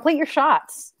completed. Complete your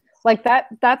shots. Like that.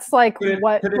 That's like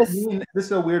what. Could it mean, this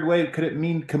is a weird way. Could it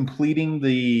mean completing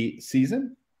the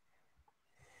season?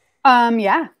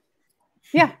 Yeah.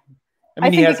 Yeah. I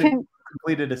mean, he hasn't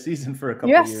completed a season for a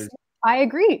couple of years. I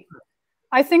agree.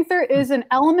 I think there is an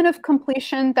element of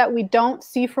completion that we don't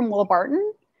see from Will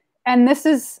Barton, and this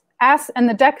is and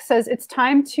the deck says it's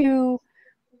time to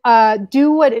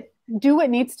do what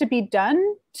needs to be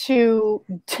done to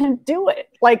do it.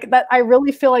 Like that, I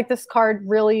really feel like this card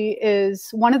really is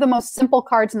one of the most simple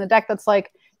cards in the deck. That's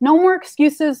like, no more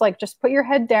excuses. Like, just put your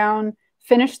head down,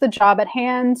 finish the job at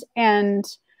hand, and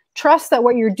trust that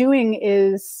what you're doing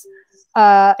is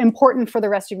important for the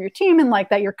rest of your team, and like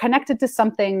that you're connected to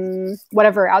something,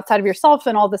 whatever, outside of yourself,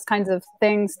 and all this kinds of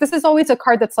things. This is always a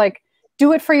card that's like,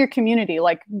 do it for your community.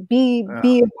 Like, be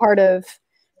a part of.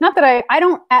 Not that I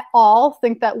don't at all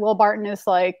think that Will Barton is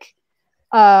like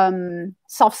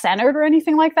self-centered or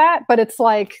anything like that, but it's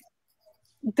like,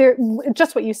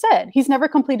 just what you said. He's never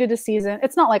completed a season.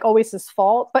 It's not like always his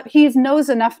fault, but he knows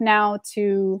enough now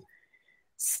to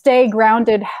stay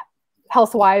grounded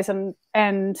health-wise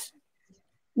and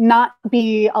not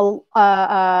be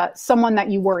someone that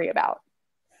you worry about.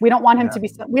 We don't want him to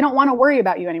be. We don't want to worry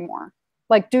about you anymore.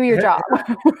 Like, do your job.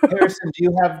 Harrison, do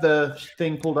you have the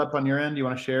thing pulled up on your end? Do you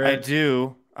want to share it? I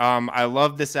do. I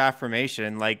love this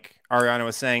affirmation. Like Ariana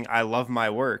was saying, I love my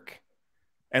work.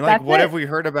 And like, what have we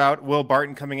heard about Will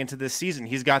Barton coming into this season?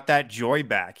 He's got that joy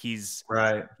back. He's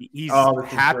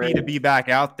happy to be back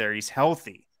out there. He's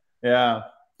healthy. Yeah.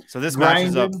 So this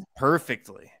matches up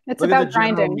perfectly. It's about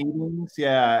grinding. Meetings.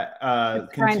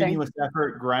 Continuous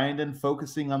effort, grinding,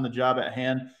 focusing on the job at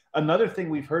hand. Another thing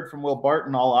we've heard from Will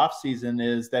Barton all offseason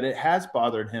is that it has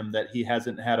bothered him that he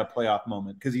hasn't had a playoff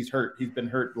moment because he's hurt. He's been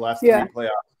hurt the last 3 playoffs.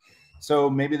 So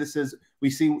maybe we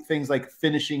see things like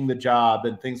finishing the job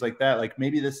and things like that. Like,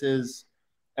 maybe this is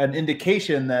an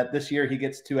indication that this year he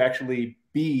gets to actually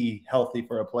be healthy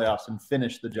for a playoffs and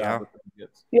finish the job.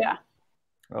 Yeah.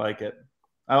 I like it.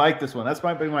 I like this one. That's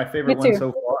might be my favorite one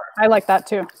so far. I like that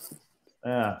too.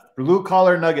 Yeah, blue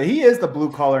collar nugget. He is the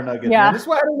blue collar nugget. Yeah, man. This is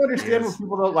why I don't understand when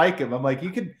people don't like him. I'm like,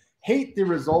 you can hate the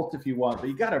result if you want, but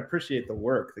you got to appreciate the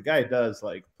work. The guy does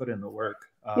like put in the work.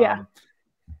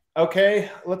 Okay,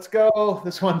 let's go.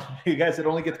 This one, you guys, it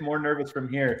only gets more nervous from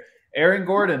here. Aaron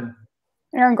Gordon.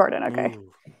 Aaron Gordon. Okay.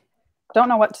 Ooh. Don't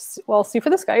know what to see for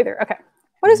this guy either. Okay.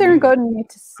 What does Aaron Gordon need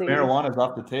to see? Marijuana's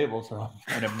off the table, so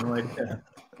I have no idea.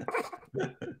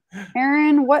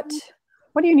 Aaron, what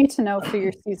do you need to know for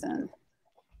your season?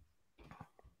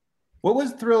 What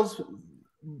was Thrill's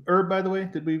herb, by the way?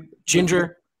 Did we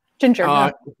ginger?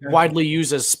 Ginger, widely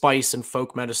used as spice in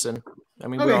folk medicine. I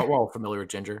mean, we're all familiar with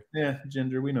ginger. Yeah,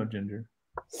 ginger. We know ginger.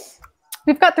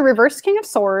 We've got the reverse King of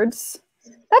Swords.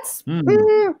 That's I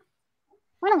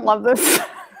don't love this.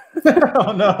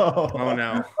 Oh no! Oh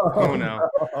no! Oh no!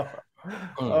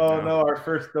 Oh no! Our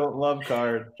first don't love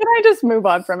card. Can I just move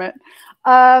on from it?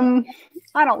 I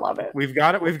don't love it. We've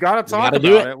got it. We've got to talk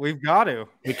about it. We've got to.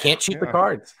 We can't cheat the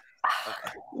cards.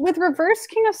 With reverse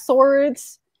King of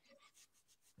Swords,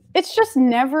 it's just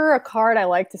never a card I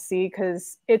like to see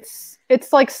because it's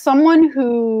like someone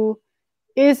who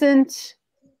isn't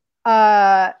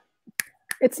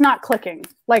it's not clicking.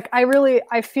 Like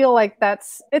I feel like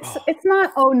it's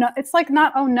not it's like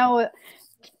not oh no.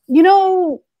 You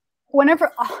know,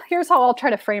 whenever here's how I'll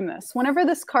try to frame this. Whenever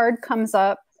this card comes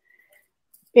up,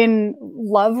 in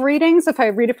love readings, if I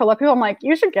read it for love people, I'm like,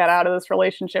 you should get out of this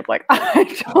relationship. Like, I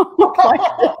don't like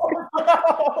this.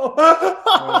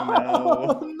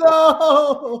 Oh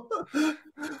no!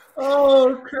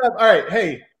 Oh crap! All right,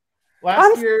 hey.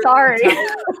 Last year, sorry.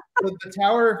 The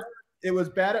tower, it was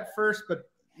bad at first, but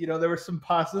there were some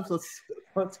positives.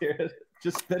 Let's hear it.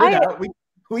 Just spit it out.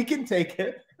 We can take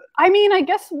it. I mean, I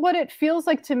guess what it feels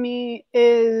like to me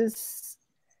is,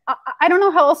 I don't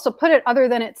know how else to put it other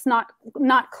than it's not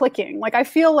clicking. Like, I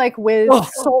feel like with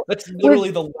that's literally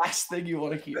the last thing you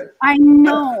want to hear. I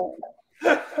know.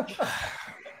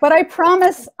 But I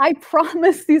promise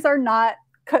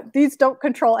these don't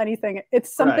control anything.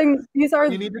 It's something, right. These are,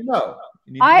 you need to know.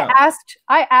 I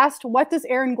asked, what does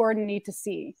Aaron Gordon need to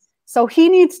see? So he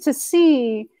needs to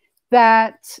see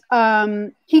that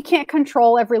he can't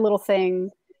control every little thing,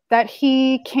 that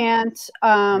he can't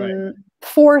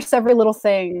force every little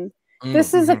thing. Mm-hmm.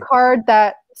 This is a card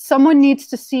that someone needs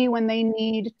to see when they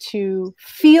need to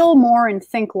feel more and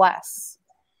think less.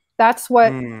 That's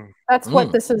what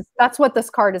this is. That's what this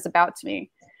card is about to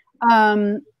me.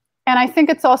 And I think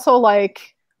it's also like,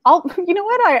 you know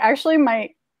what?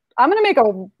 I'm going to make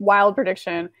a wild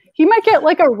prediction. He might get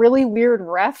like a really weird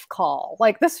ref call.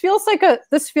 Like, this feels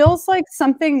like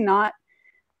something not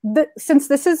since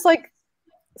this is like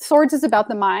Swords is about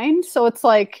the mind. So it's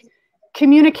like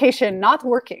communication not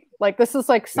working. Like, this is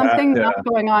like something not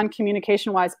going on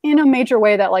communication wise in a major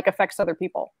way that like affects other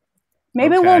people.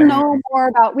 Maybe we might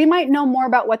know more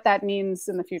about what that means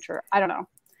in the future. I don't know.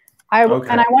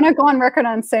 And I want to go on record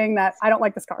on saying that I don't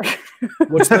like this card.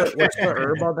 What's the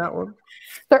herb on that one?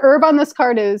 The herb on this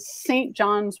card is St.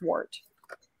 John's wort.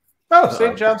 Oh,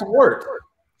 St. John's wort.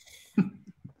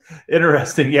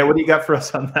 Interesting. Yeah, what do you got for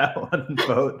us on that one,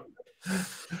 Vogt?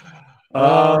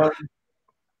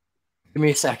 Give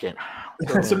me a second.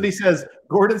 Somebody says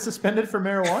Gordon suspended for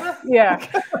marijuana. Yeah.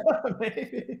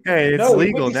 Maybe. Hey, it's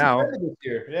legal now.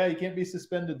 Yeah, you can't be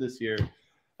suspended this year.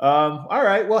 All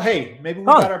right. Well, hey, maybe we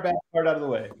got our bad part out of the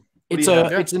way. It's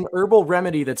an herbal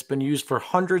remedy that's been used for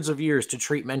hundreds of years to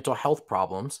treat mental health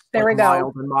problems. There we go.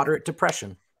 Mild and moderate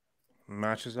depression.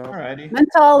 Matches up. All righty.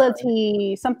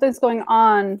 Mentality. Something's going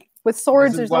on with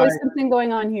swords. There's always something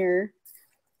going on here.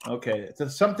 Okay,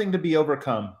 it's something to be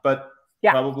overcome, but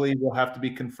probably will have to be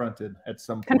confronted at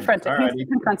some point. Confronted. He needs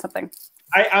to confront something.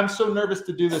 I'm so nervous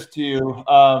to do this to you.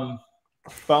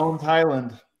 Bones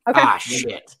Hyland. Okay.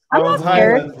 Shit. I'm not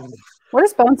scared. What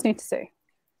does Bones need to say?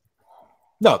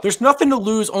 No, there's nothing to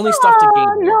lose, only stuff to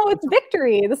gain. No, it's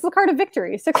victory. This is a card of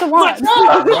victory. 6 of Wands.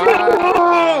 Wow.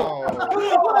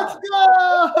 Let's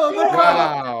go!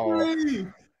 Wow.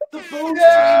 The Bones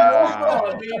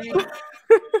baby.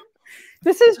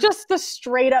 This is just the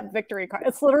straight up victory card.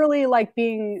 It's literally like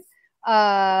being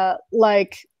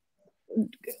like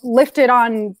lifted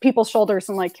on people's shoulders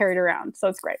and like carried around. So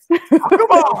it's great. Come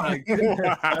on.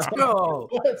 Let's go.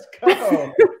 Let's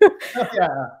go.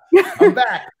 Yeah. I'm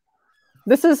back.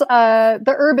 This is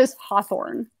the herb is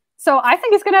hawthorn. So I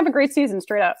think he's gonna have a great season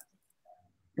straight up.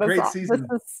 Great season.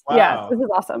 Wow. Yeah, this is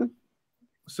awesome.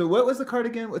 So what was the card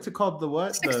again? What's it called? The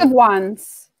what? 6 of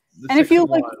Wands. And if you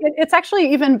look, it's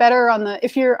actually even better on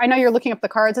the. I know you're looking up the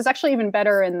cards. It's actually even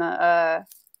better in the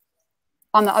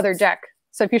on the other deck.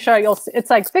 So if you show, it's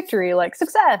like victory, like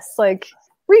success, like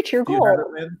reach your goal.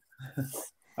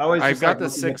 I've got the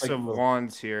 6 of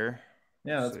Wands here.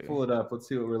 Yeah, let's pull it up. Let's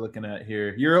see what we're looking at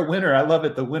here. You're a winner. I love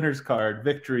it. The winner's card,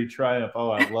 victory, triumph.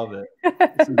 Oh, I love it.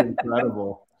 This is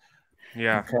incredible.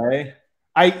 Yeah. Okay.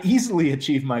 I easily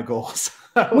achieve my goals.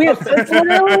 Literally,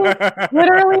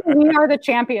 we are the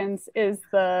champions is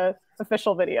the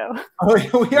official video. Oh,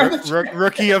 we are the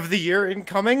rookie of the year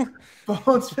incoming.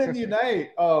 Bonesman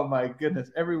Unite. Oh my goodness.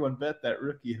 Everyone bet that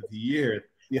rookie of the year.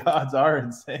 The odds are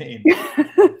insane.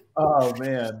 Oh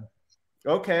man.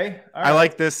 Okay. All right. I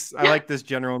like this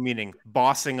general meaning.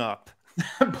 Bossing up.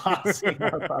 Bossing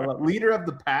up. Leader of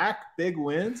the pack, big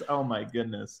wins. Oh my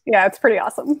goodness. Yeah, it's pretty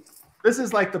awesome. This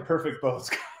is like the perfect Bones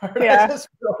card. Yeah. I just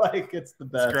feel like it's the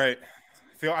best. It's great.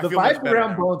 I feel vibes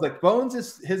around Bones, like Bones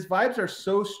his vibes are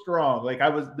so strong. Like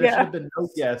there should have been no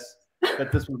guess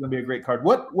that this was going to be a great card.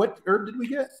 What herb did we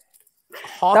get?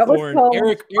 Hawthorn.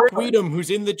 Eric Weedham, who's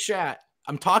in the chat.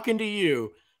 I'm talking to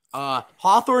you.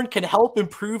 Hawthorn can help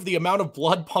improve the amount of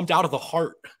blood pumped out of the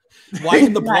heart,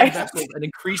 widen the blood vessels, and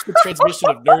increase the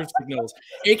transmission of nerve signals,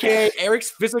 aka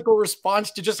Eric's physical response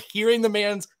to just hearing the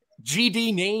man's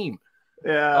GD name.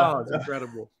 Yeah. Oh, it's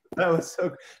incredible. That was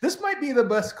so. This might be the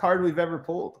best card we've ever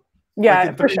pulled. Yeah, like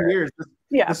in 30 years.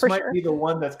 This might sure. be the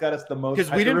one that's got us the most.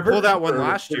 Because we didn't pull that one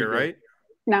last year, right?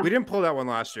 No, we didn't pull that one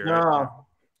last year. No. Right?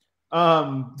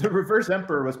 The Reverse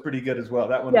Emperor was pretty good as well.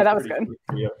 That one, that was good.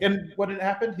 And what had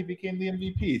happened? He became the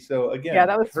MVP. So again, yeah,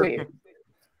 that was sweet.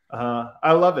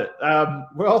 I love it.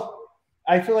 Well,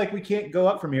 I feel like we can't go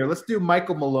up from here. Let's do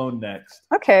Michael Malone next.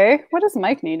 Okay, what does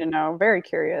Mike need to know? Very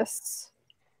curious.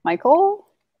 Michael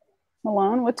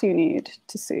Malone, what do you need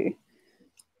to see?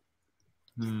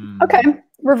 Okay,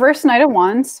 Reverse Knight of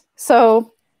Wands.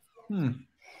 So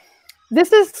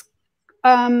this is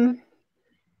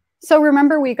so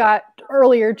remember we got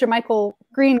earlier JaMychal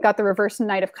Green got the Reverse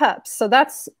Knight of Cups. So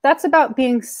that's about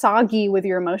being soggy with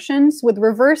your emotions. With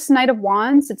Reverse Knight of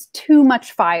Wands, it's too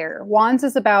much fire. Wands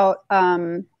is about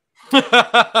it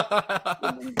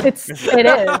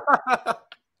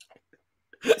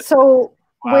is. So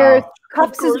where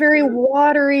Cups is very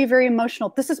watery, very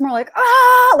emotional. This is more like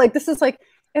this is like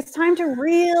it's time to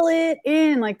reel it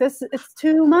in. Like this, it's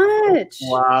too much.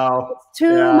 Wow. It's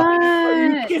too much. Are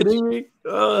you kidding me?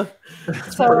 So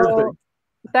perfect.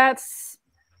 That's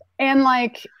and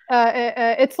like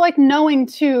it's like knowing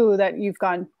too that you've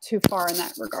gone too far in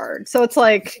that regard. So it's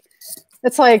like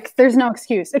there's no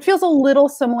excuse. It feels a little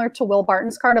similar to Will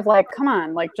Barton's card of like, come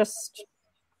on, like just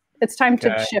it's time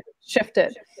to shift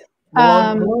it.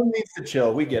 Malone needs to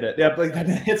chill. We get it. Yeah, like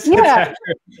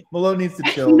Malone needs to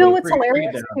chill. You know what's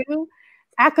hilarious too?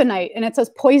 Aconite, and it says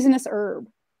poisonous herb.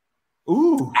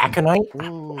 Ooh, aconite.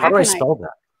 How do I spell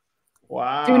that?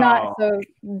 Wow. Do not. So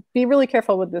be really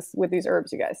careful with these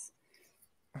herbs, you guys.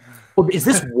 Well, is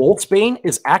this wolfsbane?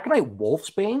 Is aconite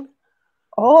wolfsbane?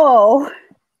 Oh,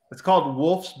 it's called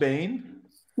wolf's bane.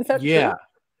 Is that true?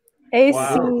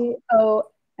 ACON.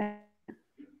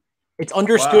 It's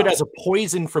understood as a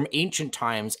poison from ancient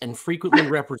times and frequently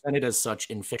represented as such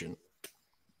in fiction.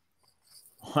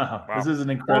 Wow. This is an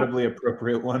incredibly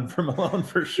appropriate one for Malone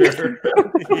for sure.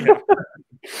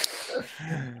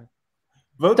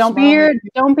 Don't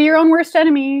be your own worst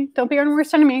enemy. Don't be your own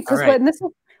worst enemy. Because when this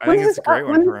is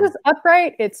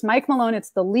upright, it's Mike Malone.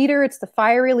 It's the leader. It's the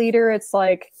fiery leader. It's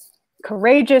like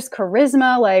courageous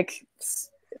charisma, like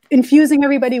infusing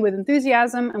everybody with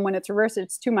enthusiasm. And when it's reversed,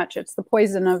 it's too much. It's the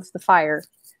poison of the fire.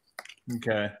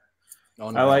 Okay. Oh,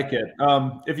 no. I like it.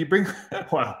 If you bring,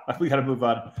 wow, we got to move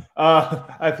on.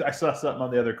 I saw something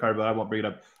on the other card, but I won't bring it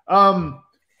up.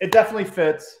 It definitely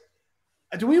fits.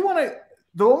 Do we want to?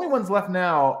 The only ones left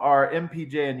now are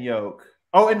MPJ and Yoke.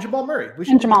 Oh, and Jamal Murray. We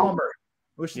should do Jamal Murray.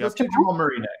 Let's do Jamal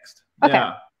Murray next. Okay.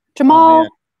 Yeah. Jamal.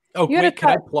 Oh, wait, can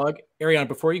I plug? Ariana,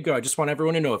 before you go, I just want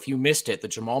everyone to know, if you missed it, the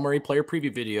Jamal Murray player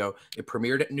preview video, it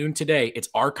premiered at noon today. It's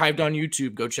archived on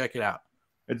YouTube. Go check it out.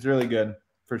 It's really good,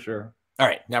 for sure. All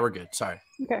right, now we're good. Sorry.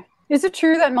 Okay. Is it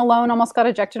true that Malone almost got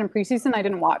ejected in preseason? I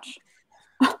didn't watch.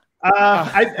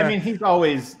 I mean, he's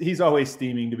always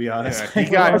steaming, to be honest. Yeah, he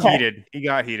got heated. He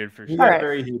got heated for sure. He got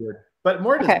very heated, but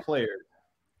more to his players.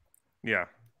 Yeah.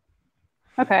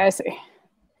 Okay, I see.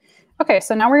 Okay,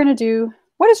 so now we're going to do,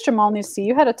 what does Jamal need to see?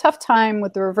 You had a tough time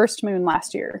with the reversed moon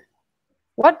last year.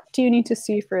 What do you need to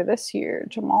see for this year,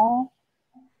 Jamal?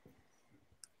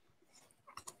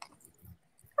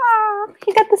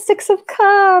 He got the 6 of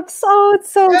Cups. Oh,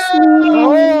 it's so sweet.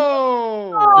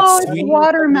 Oh, it's sweet.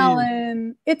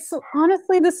 Watermelon. It's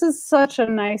honestly, this is such a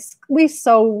nice, we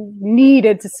so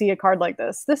needed to see a card like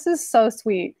this. This is so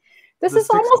sweet. This is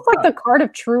almost like the card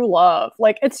of true love.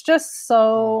 Like, it's just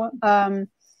so,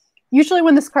 usually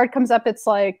when this card comes up, it's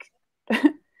like,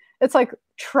 it's like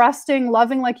trusting,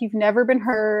 loving like you've never been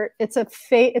hurt. It's a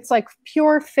faith. It's like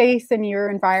pure faith in your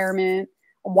environment.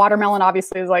 Watermelon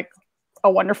obviously is like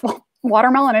a wonderful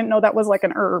watermelon. I didn't know that was like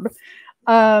an herb.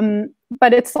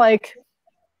 But it's like,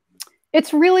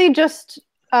 it's really just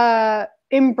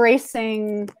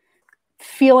embracing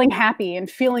feeling happy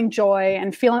and feeling joy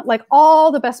and feeling like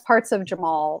all the best parts of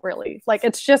Jamal, really. Like,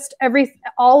 it's just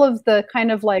all of the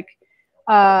kind of like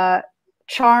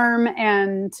charm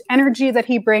and energy that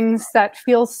he brings that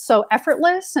feels so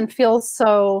effortless and feels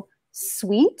so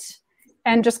sweet,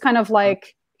 and just kind of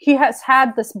like, he has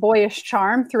had this boyish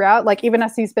charm throughout. Like, even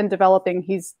as he's been developing,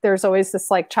 there's always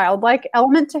this like childlike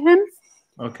element to him.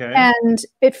 Okay. And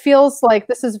it feels like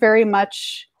this is very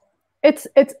much, it's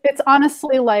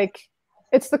honestly like,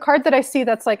 it's the card that I see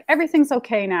that's like, everything's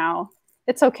okay now.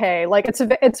 It's okay. Like,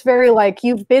 it's very like,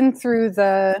 you've been through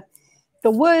the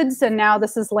woods, and now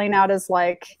this is laying out as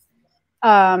like,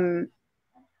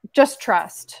 just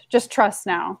trust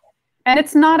now. And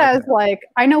it's not as like,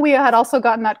 I know we had also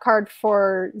gotten that card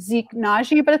for Zeke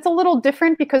Nnaji, but it's a little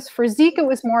different because for Zeke, it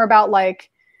was more about like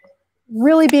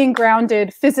really being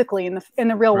grounded physically in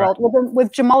the real world.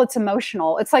 With Jamal, it's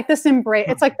emotional. It's like this embrace.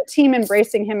 It's like the team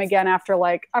embracing him again after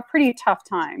like a pretty tough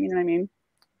time. You know what I mean?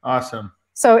 Awesome.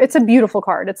 So it's a beautiful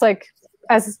card. It's like,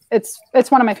 it's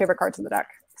one of my favorite cards in the deck.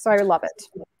 So I love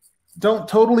it. Don't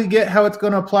totally get how it's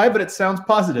going to apply, but it sounds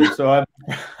positive. So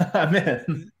I'm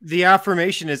in. The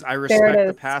affirmation is, I respect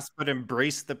the past, but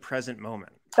embrace the present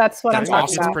moment. That's what I'm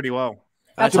talking about. Pretty well.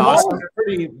 That's awesome.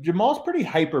 Jamal's pretty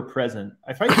hyper present.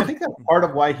 I think that's part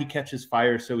of why he catches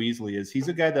fire so easily. Is he's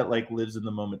a guy that like lives in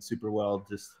the moment super well,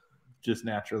 just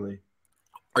naturally.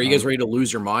 Are you guys ready to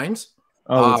lose your minds?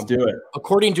 Oh, let's do it.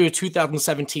 According to a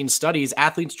 2017 studies,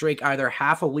 athletes drink either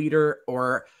half a liter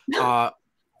or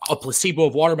a placebo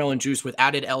of watermelon juice with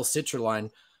added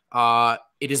L-citrulline.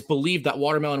 It is believed that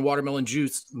watermelon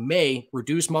juice may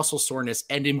reduce muscle soreness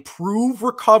and improve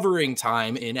recovering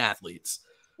time in athletes.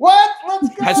 What? Let's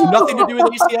go. Has nothing to do with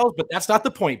ACLs, but that's not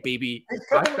the point, baby.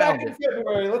 I found it.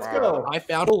 February. Let's go. I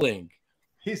found a link.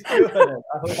 He's doing it.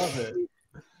 I love it.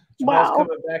 Jamal's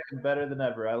coming back and better than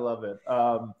ever. I love it.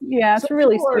 Yeah, it's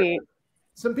really sweet.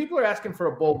 Some people are asking for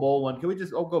a Bol Bol one. Can we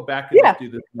just go back and just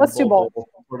do this? Let's do Bol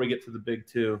before we get to the big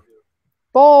two.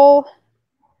 Bol,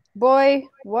 boy,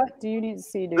 what do you need to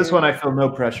see, dude? This one I feel no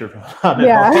pressure on.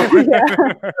 Yeah.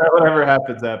 Whatever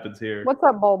happens here. What's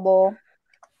up, Bol Bol?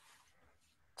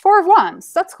 4 of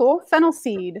Wands. That's cool. Fennel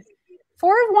seed.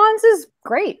 4 of Wands is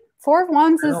great. 4 of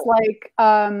Wands is like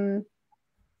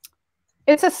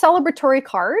it's a celebratory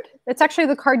card. It's actually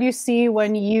the card you see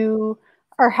when you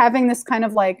are having this kind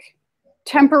of like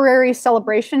temporary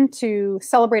celebration to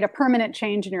celebrate a permanent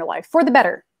change in your life for the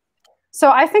better.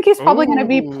 So I think he's probably going to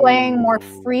be playing more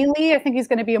freely. I think he's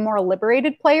going to be a more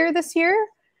liberated player this year.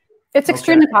 It's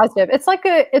extremely positive. It's like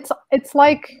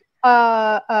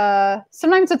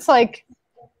sometimes it's like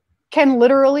can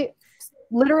literally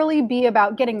be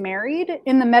about getting married.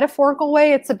 In the metaphorical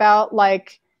way, it's about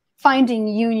like finding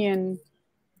union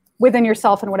within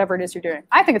yourself and whatever it is you're doing.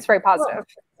 I think it's very positive.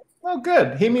 Well,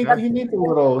 good. He needs a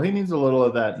little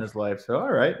of that in his life. So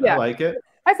all right, I like it.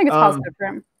 I think it's positive for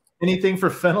him. Anything for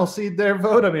fennel seed there,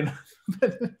 Vogt? I mean,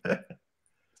 a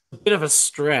bit of a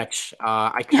stretch.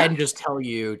 I can just tell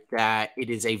you that it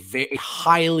is a very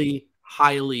highly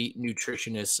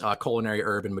nutritious culinary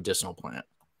herb and medicinal plant.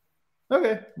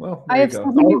 Okay, well, I have so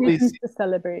many reasons to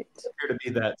celebrate. Here to be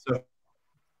that. So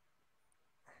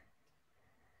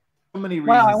many reasons.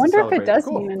 Wow, I wonder if it does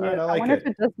mean a new. I wonder if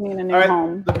it does mean a new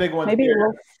home. The big one. Maybe it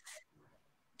will.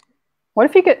 What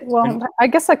if he could? Well, I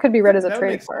guess that could be read as a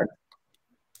trade card.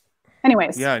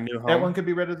 Anyways, yeah, new home. That one could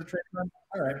be read as a trade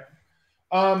card.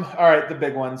 All right, the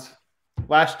big ones.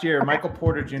 Last year, Michael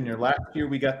Porter Jr. Last year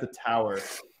we got the Tower.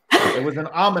 It was an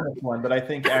ominous one, but I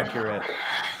think accurate.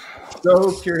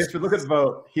 So curious. Look at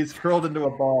Vogt. He's curled into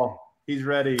a ball. He's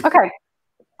ready. Okay.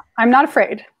 I'm not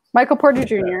afraid. Michael Porter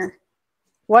Jr.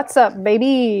 What's up,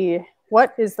 baby?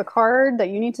 What is the card that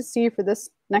you need to see for this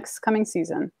next coming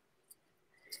season?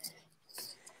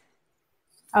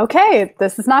 Okay,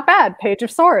 this is not bad. Page of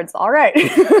Swords. All right.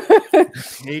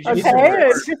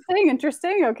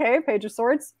 Interesting. Okay, Page of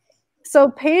Swords. So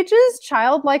Page's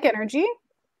childlike energy.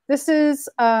 This is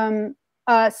sometimes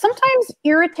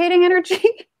irritating energy.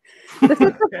 This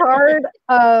is the card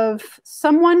of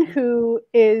someone who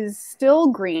is still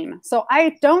green. So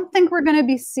I don't think we're going to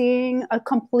be seeing a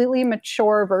completely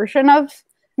mature version of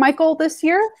Michael this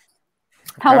year.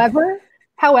 Okay.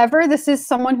 However, this is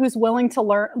someone who's willing to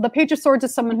learn. The Page of Swords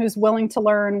is someone who's willing to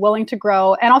learn, willing to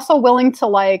grow, and also willing to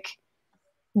like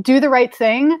do the right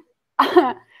thing.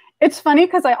 It's funny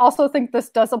because I also think this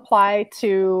does apply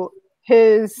to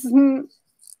his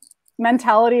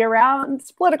mentality around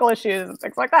political issues and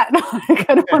things like that.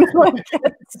 I don't want to like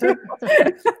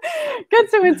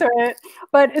get too into it,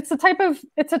 but it's a type of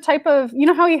you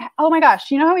know how he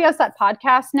has that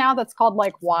podcast now that's called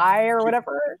like Why or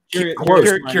whatever.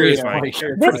 Curious Mike.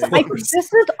 This is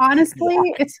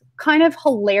honestly, it's kind of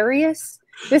hilarious.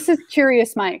 This is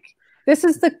Curious Mike. This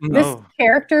is this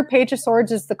character. Page of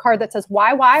Swords is the card that says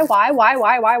why.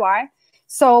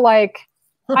 So like,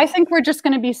 I think we're just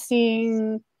going to be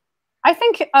seeing. I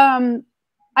think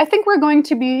we're going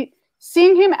to be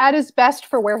seeing him at his best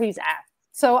for where he's at.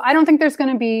 So I don't think there's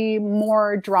going to be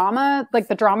more drama like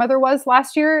the drama there was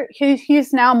last year.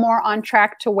 He's now more on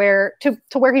track to where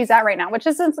he's at right now, which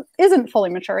isn't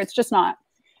fully mature. It's just not.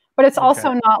 But it's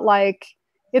also not like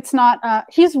it's not.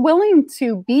 He's willing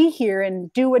to be here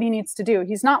and do what he needs to do.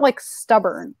 He's not like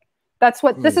stubborn. That's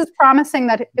what this is promising.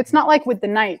 That it's not like with the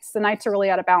Knights. The Knights are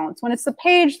really out of balance. When it's the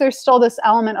Page, there's still this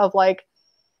element of like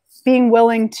being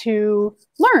willing to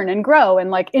learn and grow and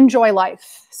like enjoy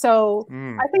life. So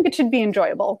I think it should be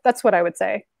enjoyable. That's what I would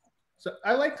say. So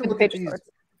I like to look at these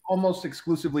almost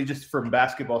exclusively just from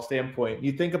basketball standpoint.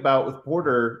 You think about with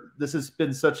Porter, this has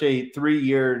been such a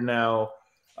 3-year now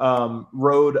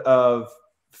road of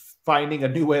finding a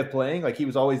new way of playing. Like he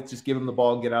was always just give him the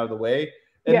ball and get out of the way.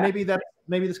 And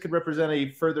maybe this could represent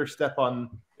a further step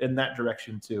in that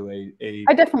direction too.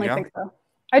 I definitely think so.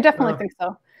 I definitely think so.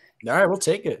 All right, we'll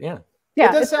take it. Yeah.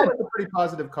 Yeah, it does sound like a pretty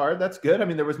positive card. That's good. I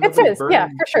mean, there was nobody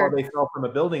burning for sure. while they fell from a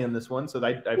building in this one, so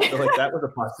I feel like that was a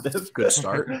positive. Good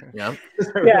start. Yeah.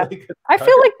 Yeah. Really I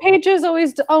feel like Paige is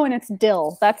always. Oh, and it's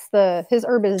dill. That's his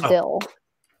herb is dill.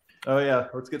 Oh yeah,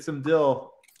 let's get some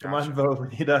dill. Come on, Vogt. We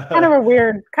need kind of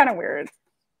weird,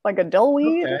 like a dill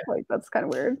weed. Okay. Like that's kind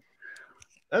of weird.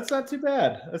 That's not too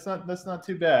bad. That's not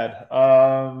too bad.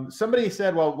 Somebody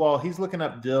said while he's looking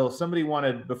up dill, somebody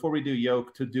wanted before we do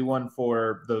Yoke to do one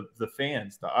for the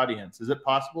fans, the audience. Is it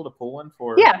possible to pull one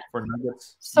for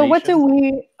Nuggets? So Nation? What do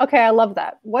we? Okay, I love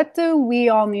that. What do we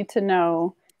all need to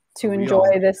know to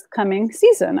enjoy this coming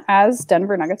season as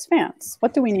Denver Nuggets fans?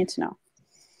 What do we need to know?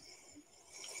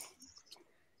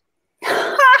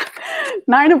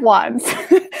 9 of Wands.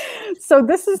 So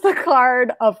this is the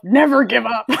card of never give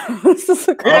up. This is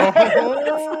the card.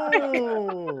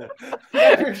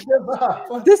 Never give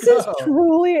up. This is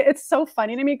truly, it's so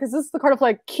funny to me because this is the card of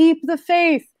like, keep the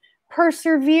faith,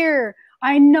 persevere.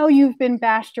 I know you've been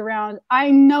bashed around.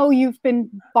 I know you've been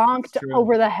bonked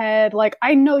over the head. Like,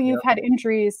 I know you've had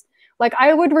injuries. Like,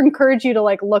 I would encourage you to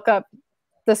like look up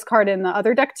this card in the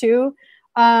other deck too.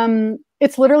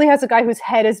 It's literally has a guy whose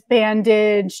head is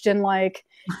bandaged and like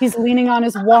he's leaning on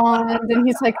his wand and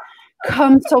he's like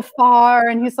come so far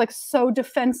and he's like so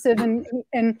defensive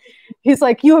and he's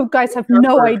like, you guys have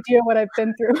no idea what I've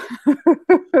been through.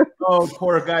 Oh,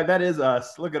 poor guy. That is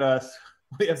us. Look at us.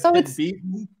 We have been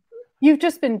beaten.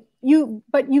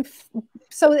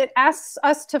 So it asks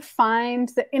us to find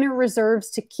the inner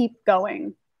reserves to keep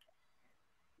going.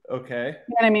 Okay. You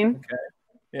know what I mean? Okay.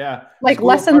 Yeah. Like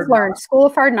lessons learned, school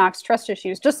of hard knocks, trust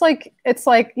issues. Just like, it's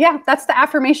like, yeah, that's the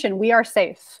affirmation. We are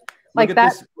safe. Like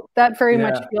that very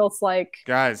much feels like.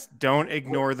 Guys, don't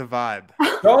ignore the vibe.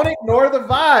 Don't ignore the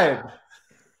vibe.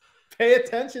 Pay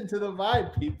attention to the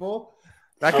vibe, people.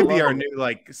 That could be our new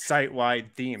like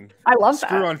site-wide theme. I love that.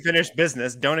 Screw unfinished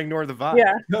business. Don't ignore the vibe.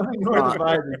 Yeah. Don't ignore the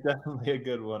vibe is definitely a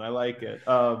good one. I like it.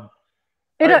 I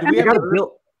got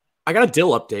a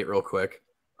dill update real quick.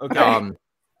 Okay.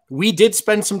 We did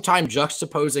spend some time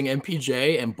juxtaposing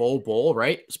MPJ and Bol Bol,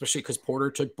 right? Especially because Porter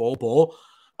took Bol Bol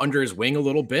under his wing a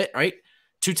little bit, right?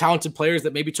 Two talented players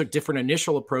that maybe took different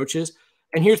initial approaches.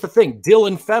 And here's the thing. Dill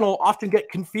and fennel often get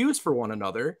confused for one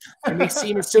another. And they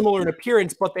seem similar in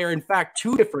appearance, but they are in fact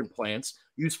two different plants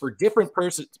used for different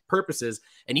purposes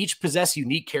and each possess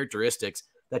unique characteristics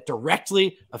that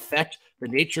directly affect the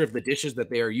nature of the dishes that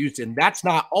they are used in. That's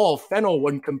not all. Fennel,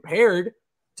 when compared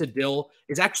to dill,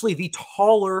 is actually the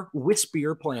taller,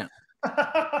 wispier plant.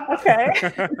 Okay.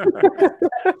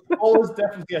 Bol is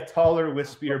definitely a taller,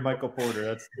 wispier Michael Porter.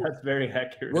 That's very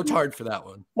accurate. Worked hard for that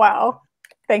one. Wow.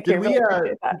 Thank you.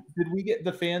 Did we get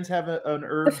the fans have an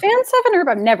herb? The fans have an herb.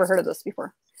 I've never heard of this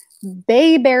before.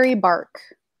 Bayberry bark.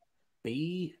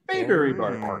 Bayberry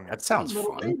bark. That sounds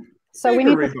fun. So we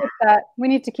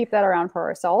need to keep that around for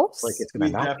ourselves. Like it's we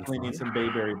definitely need some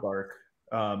bayberry bark.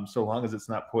 So long as it's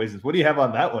not poisonous. What do you have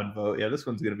on that one, Vogt? Yeah, this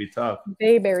one's going to be tough.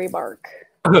 Bayberry bark.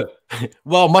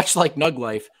 Well, much like Nug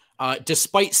Life,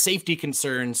 despite safety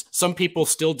concerns, some people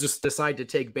still just decide to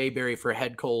take bayberry for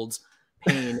head colds,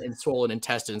 pain, and swollen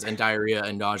intestines, and diarrhea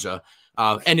and nausea.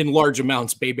 And in large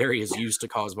amounts, bayberry is used to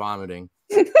cause vomiting.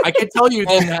 I can tell you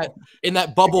in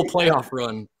that bubble playoff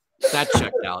run, that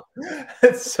checked out.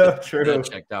 It's so true. That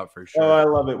checked out for sure. Oh, I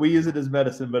love it. We use it as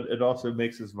medicine, but it also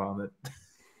makes us vomit.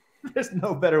 There's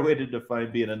no better way to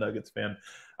define being a Nuggets fan.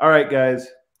 All right, guys.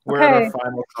 We're at our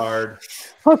final card.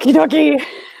 Okie dokie.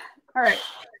 All right.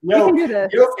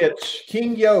 Jokic.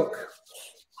 King Yoke.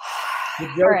 The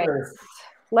Joker. All right.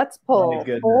 Let's pull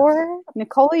for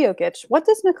Nikola Jokic. What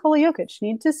does Nikola Jokic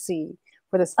need to see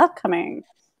for this upcoming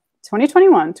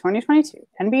 2021-2022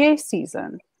 NBA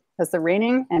season as the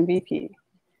reigning MVP?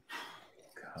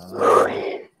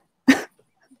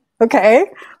 Okay.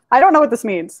 I don't know what this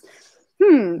means.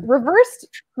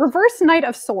 Reverse Knight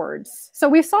of Swords. So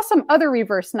we saw some other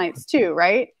reverse knights too,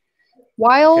 right?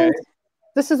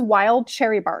 This is wild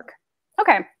cherry bark.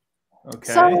 Okay.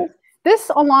 So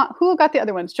this who got the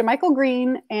other ones? JaMychal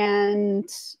Green and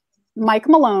Mike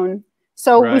Malone.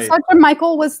 So we saw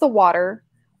JaMychal was the water.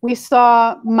 We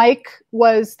saw Mike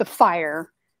was the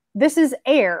fire. This is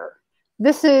air.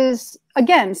 This is,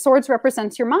 again, swords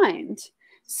represents your mind.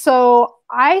 So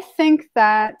I think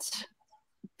that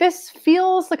this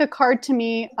feels like a card to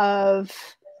me of,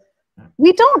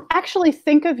 we don't actually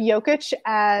think of Jokic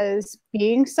as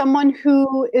being someone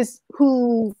who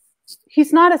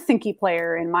he's not a thinky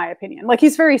player in my opinion. Like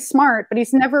he's very smart, but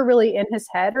he's never really in his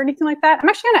head or anything like that. I'm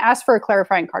actually going to ask for a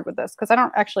clarifying card with this because I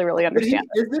don't actually really understand.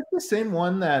 Is this the same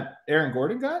one that Aaron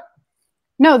Gordon got?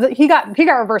 No, he got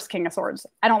reverse King of Swords.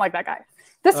 I don't like that guy.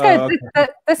 This guy, okay.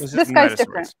 this guy's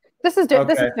different. This is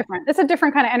different. It's a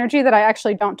different kind of energy that I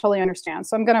actually don't totally understand.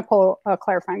 So I'm going to pull a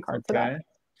clarifying card for that.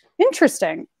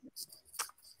 Interesting.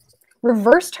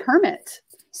 Reversed Hermit.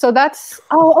 So that's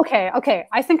okay.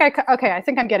 I think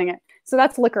I'm getting it. So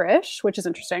that's Licorice, which is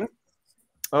interesting.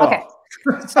 Oh. Okay.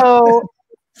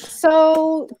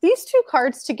 So these two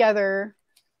cards together.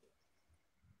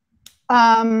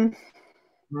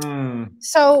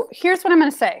 So here's what I'm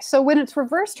going to say. So when it's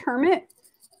Reversed Hermit,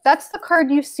 that's the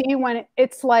card you see when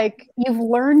it's like you've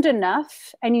learned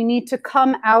enough and you need to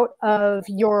come out of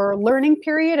your learning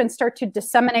period and start to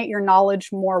disseminate your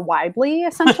knowledge more widely,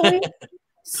 essentially.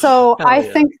 So I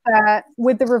think that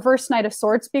with the Reverse Knight of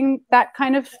Swords being that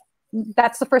kind of,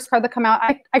 that's the first card that come out.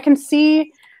 I can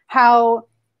see how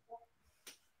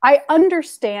I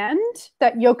understand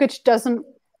that Jokic doesn't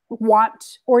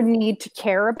want or need to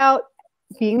care about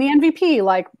being the MVP,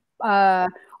 like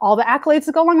all the accolades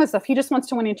that go along with stuff. He just wants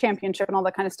to win a championship and all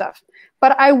that kind of stuff.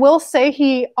 But I will say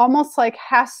he almost like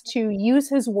has to use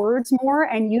his words more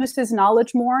and use his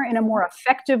knowledge more in a more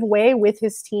effective way with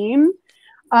his team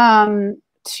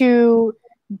to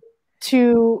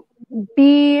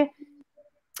be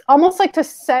almost like to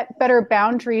set better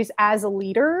boundaries as a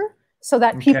leader so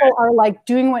that people are like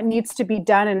doing what needs to be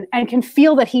done and can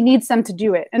feel that he needs them to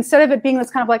do it. Instead of it being this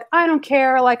kind of like, I don't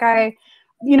care, like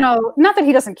not that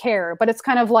he doesn't care, but it's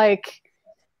kind of like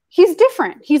he's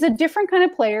different. He's a different kind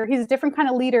of player. He's a different kind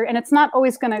of leader. And it's not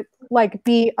always going to like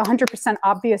be 100%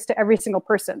 obvious to every single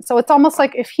person. So it's almost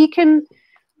like if he can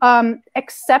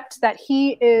accept that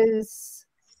he is,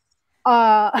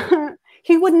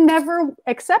 he would never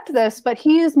accept this, but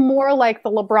he is more like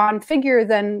the LeBron figure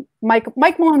than Mike.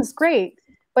 Mike Malone's great,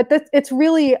 but it's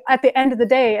really, at the end of the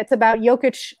day, it's about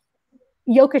Jokic's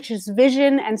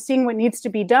vision and seeing what needs to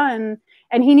be done.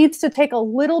 And he needs to take a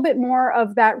little bit more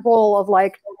of that role of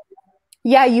like,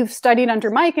 yeah, you've studied under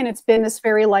Mike and it's been this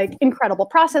very like incredible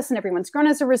process and everyone's grown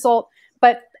as a result.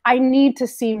 But I need to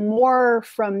see more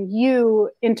from you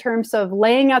in terms of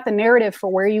laying out the narrative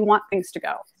for where you want things to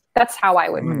go. That's how I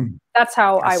would. That's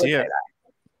how I would say that.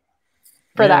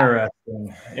 For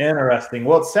Interesting.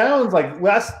 Well, it sounds like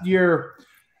last year,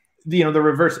 the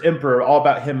Reverse Emperor, all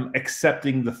about him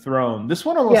accepting the throne. This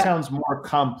one almost sounds more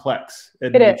complex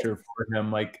in nature for him.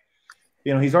 Like,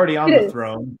 he's already on the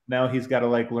throne. Now he's got to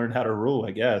like learn how to rule,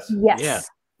 I guess. Yes.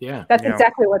 Yeah. That's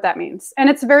exactly what that means. And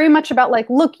it's very much about like,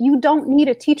 look, you don't need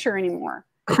a teacher anymore.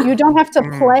 You don't have to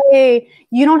play.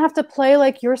 You don't have to play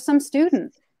like you're some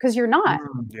student because you're not.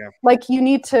 Like you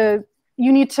need to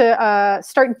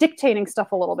start dictating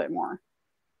stuff a little bit more.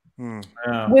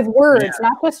 With words,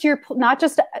 not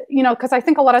just because I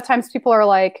think a lot of times people are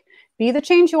like, be the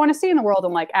change you want to see in the world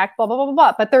and like act blah blah blah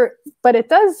blah blah. But it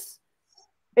does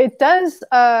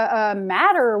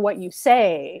matter what you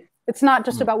say. It's not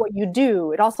just about what you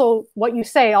do. It also what you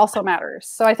say also matters.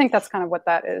 So I think that's kind of what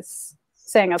that is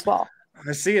saying as well.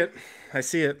 I see it. I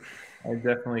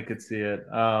definitely could see it.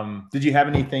 Did you have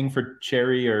anything for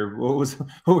Cherry or what was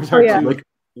our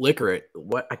Licorice.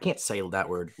 What? I can't say that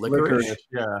word. Licorice.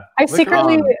 Yeah.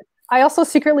 I also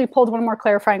secretly pulled one more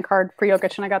clarifying card for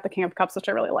Jokic, and I got the King of Cups, which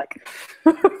I really like.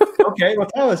 Okay, well,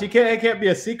 tell us. It can't be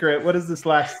a secret. What is this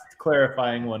last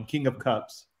clarifying one? King of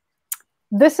Cups.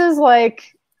 This is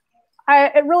like,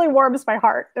 it really warms my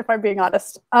heart, if I'm being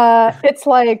honest. It's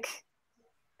like,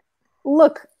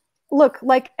 look,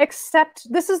 like, accept.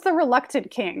 This is the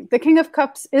reluctant king. The King of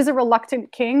Cups is a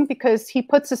reluctant king because he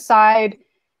puts aside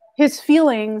his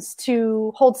feelings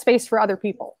to hold space for other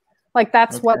people. Like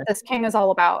that's what this king is all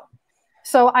about.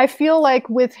 So I feel like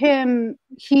with him,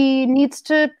 he needs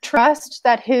to trust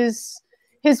that his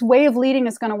way of leading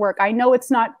is going to work. I know it's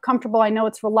not comfortable. I know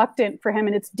it's reluctant for him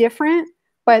and it's different,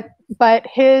 but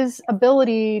his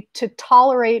ability to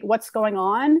tolerate what's going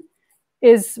on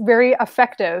is very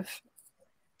effective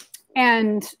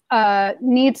and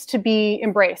needs to be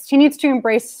embraced. He needs to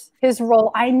embrace his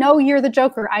role. I know you're the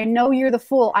Joker. I know you're the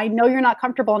fool. I know you're not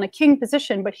comfortable in a king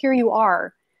position, but here you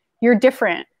are. You're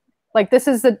different. Like this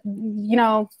is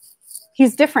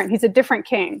he's different. He's a different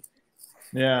king.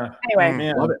 Yeah. Anyway,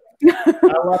 Man, Love it.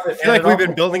 I love it. I feel like And we've it been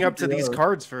also building up pulls to the these road.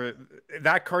 cards for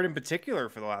that card in particular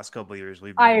for the last couple of years.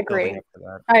 We've been I agree. building up to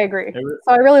that. I agree. It re-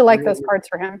 So I really like it those really- cards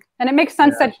for him. And it makes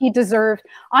sense that he deserved,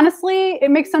 honestly, it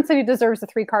makes sense that he deserves a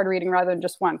 3-card reading rather than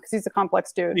just one because he's a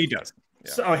complex dude. He does.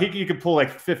 Yeah. So you could pull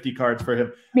like 50 cards for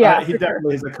him. Yeah, He for sure.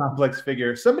 definitely is a complex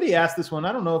figure. Somebody asked this one.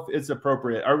 I don't know if it's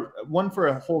appropriate. One for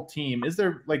a whole team. Is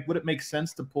there would it make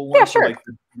sense to pull one Yeah, for sure. like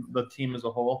the team as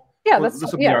a whole? Yeah, Well, this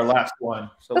will be our last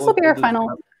one. So This will be our do final.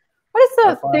 our What is the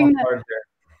final thing card here.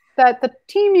 that the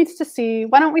team needs to see?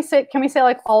 Why don't we say, can we say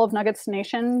like all of Nuggets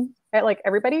Nation, right? Like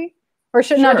everybody? Or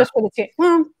should not Sure. just for the team?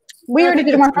 Well, we I already think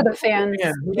did it's one for good the fans.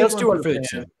 Yeah, Let's do one for the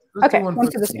team. Let's do Okay, one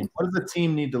for the team. What does the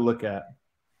team need to look at?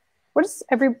 What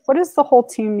does the whole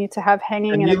team need to have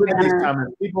hanging And in you a look at these banner?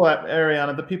 comments. People at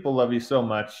Ariana, the people love you so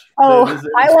much. Oh, This is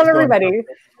I love going everybody.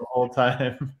 the whole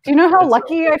time. Do you know how It's so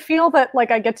lucky I feel that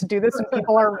like I get to do this and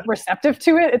people are receptive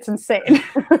to it? It's insane.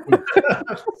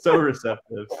 So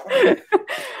receptive.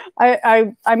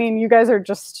 I mean, you guys are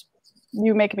just,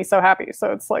 you make me so happy.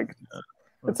 So it's like,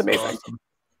 That's it's amazing. awesome.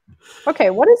 Okay,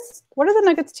 what do the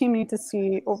Nuggets team need to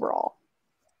see overall?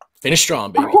 Finish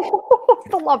strong, baby.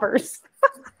 The lovers.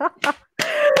 The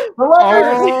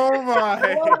lovers. Oh my!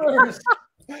 The lovers.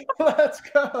 Let's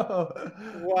go.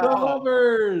 Wow. The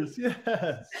lovers.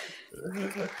 Yes.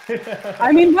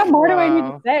 I mean, what more do I need to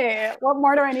Wow. say? What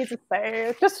more do I need to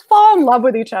say? Just fall in love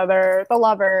with each other. The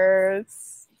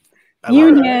lovers. I love it.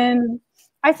 Union.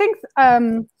 I think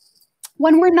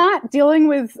when we're not dealing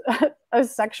with a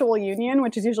sexual union,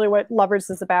 which is usually what lovers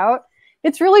is about,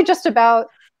 it's really just about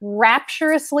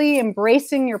rapturously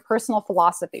embracing your personal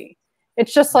philosophy.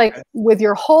 It's just like with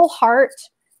your whole heart,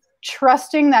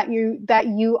 trusting that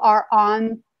you are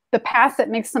on the path that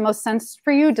makes the most sense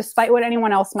for you, despite what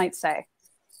anyone else might say,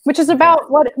 which is about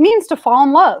what it means to fall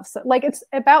in love. So, like, it's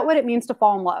about what it means to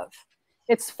fall in love.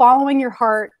 It's following your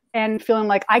heart and feeling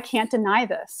like, I can't deny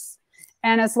this.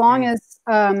 And as long as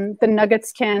the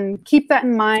Nuggets can keep that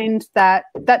in mind, that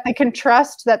they can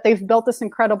trust that they've built this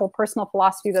incredible personal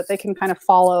philosophy that they can kind of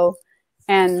follow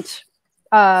and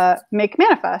make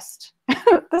manifest.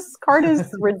 This card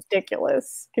is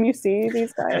ridiculous. Can you see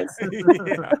these guys?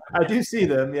 I do see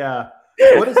them. Yeah.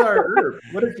 What is our herb?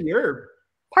 What is the herb?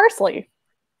 Parsley.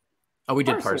 Oh, we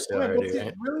did parsley Yeah, already, that's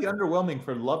right? really underwhelming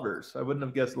for lovers. I wouldn't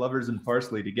have guessed lovers and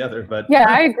parsley together, but Yeah,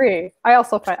 I agree. I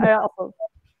also think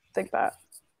that.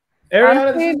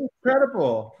 Ariana, this is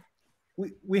incredible.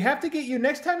 We have to get you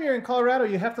next time you're in Colorado.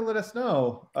 You have to let us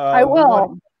know. I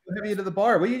will. We'll have you to the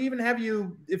bar. We'd even have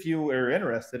you, if you are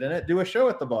interested in it, do a show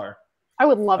at the bar. I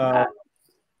would love that.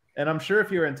 And I'm sure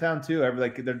if you were in town too,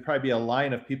 there'd probably be a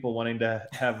line of people wanting to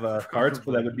have cards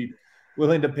that would be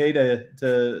willing to pay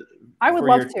to. I would for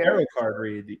love your to. tarot card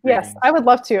reading. Yes, I would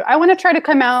love to. I want to try to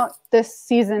come out this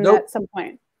season Nope. at some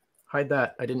point. Hide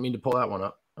that. I didn't mean to pull that one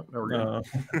up. Oh, no,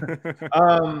 we're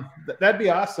good. That'd be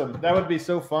awesome. That would be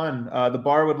so fun. The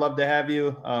bar would love to have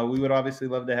you. We would obviously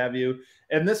love to have you.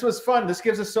 And this was fun. This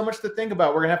gives us so much to think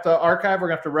about. We're gonna have to archive. We're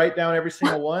gonna have to write down every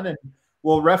single one, and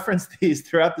we'll reference these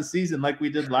throughout the season like we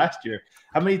did last year.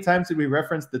 How many times did we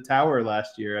reference the tower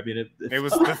last year? I mean, It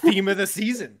was the theme of the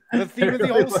season. The theme of the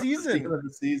really whole was the season. theme of the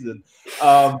season.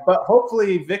 But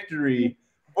hopefully victory.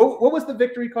 What was the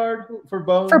victory card for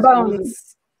Bones? For What was it?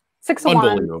 Bones. 6 of Wands.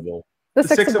 Unbelievable. The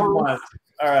The six of Wands.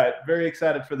 All right. Very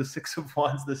excited for the 6 of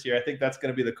Wands this year. I think that's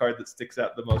going to be the card that sticks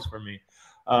out the most for me.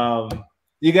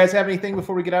 You guys have anything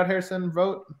before we get out, Harrison?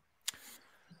 Vote?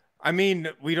 I mean,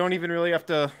 we don't even really have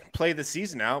to play the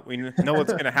season out. We know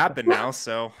what's going to happen now.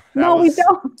 So No, we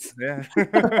don't. Yeah.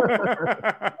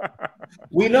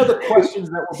 We know the questions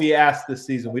that will be asked this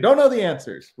season. We don't know the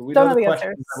answers, but we Don't know know the the questions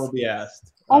answers. that will be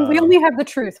asked. We only have the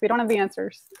truth. We don't have the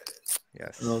answers.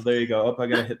 Yes. Well, there you go. Oh, I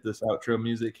got to hit this outro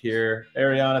music here.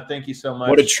 Ariana, thank you so much.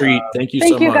 What a treat. Thank you so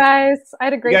Thank you much. guys. I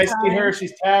had a You great guys time. see her.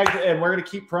 She's tagged, and we're going to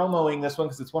keep promoting this one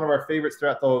because it's one of our favorites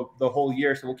throughout the whole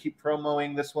year. So we'll keep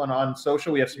promoting this one on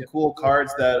social. We have some cool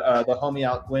cards that the homie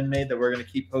Out Gwyn made that we're going to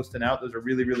keep posting out. Those are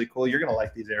really, really cool. You're going to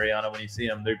like these, Ariana, when you see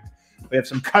them. We have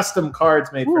some custom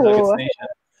cards made for Ooh. Nuggets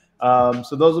Nation.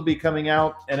 So those will be coming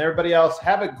out. And everybody else,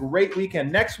 have a great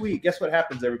weekend. Next week, guess what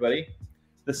happens, everybody?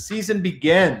 The season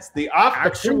begins. The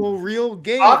Actual real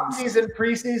games. off-season,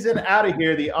 preseason, out of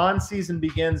here. The on-season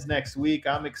begins next week.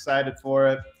 I'm excited for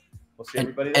it. We'll see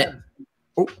everybody then.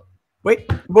 Oh, wait.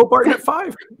 Will Barton at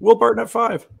 5. Will Barton at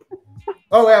 5.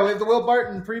 Oh, yeah, we have the Will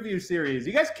Barton preview series.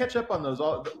 You guys catch up on those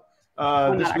all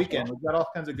not this actually. weekend. We've got all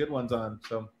kinds of good ones on.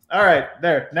 So, all right,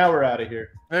 there. Now we're out of here.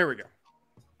 There we go.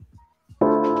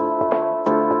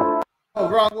 Oh,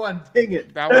 wrong one. Dang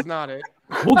it. That was not it.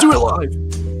 We'll do it live.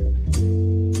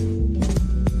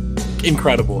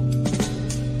 Incredible.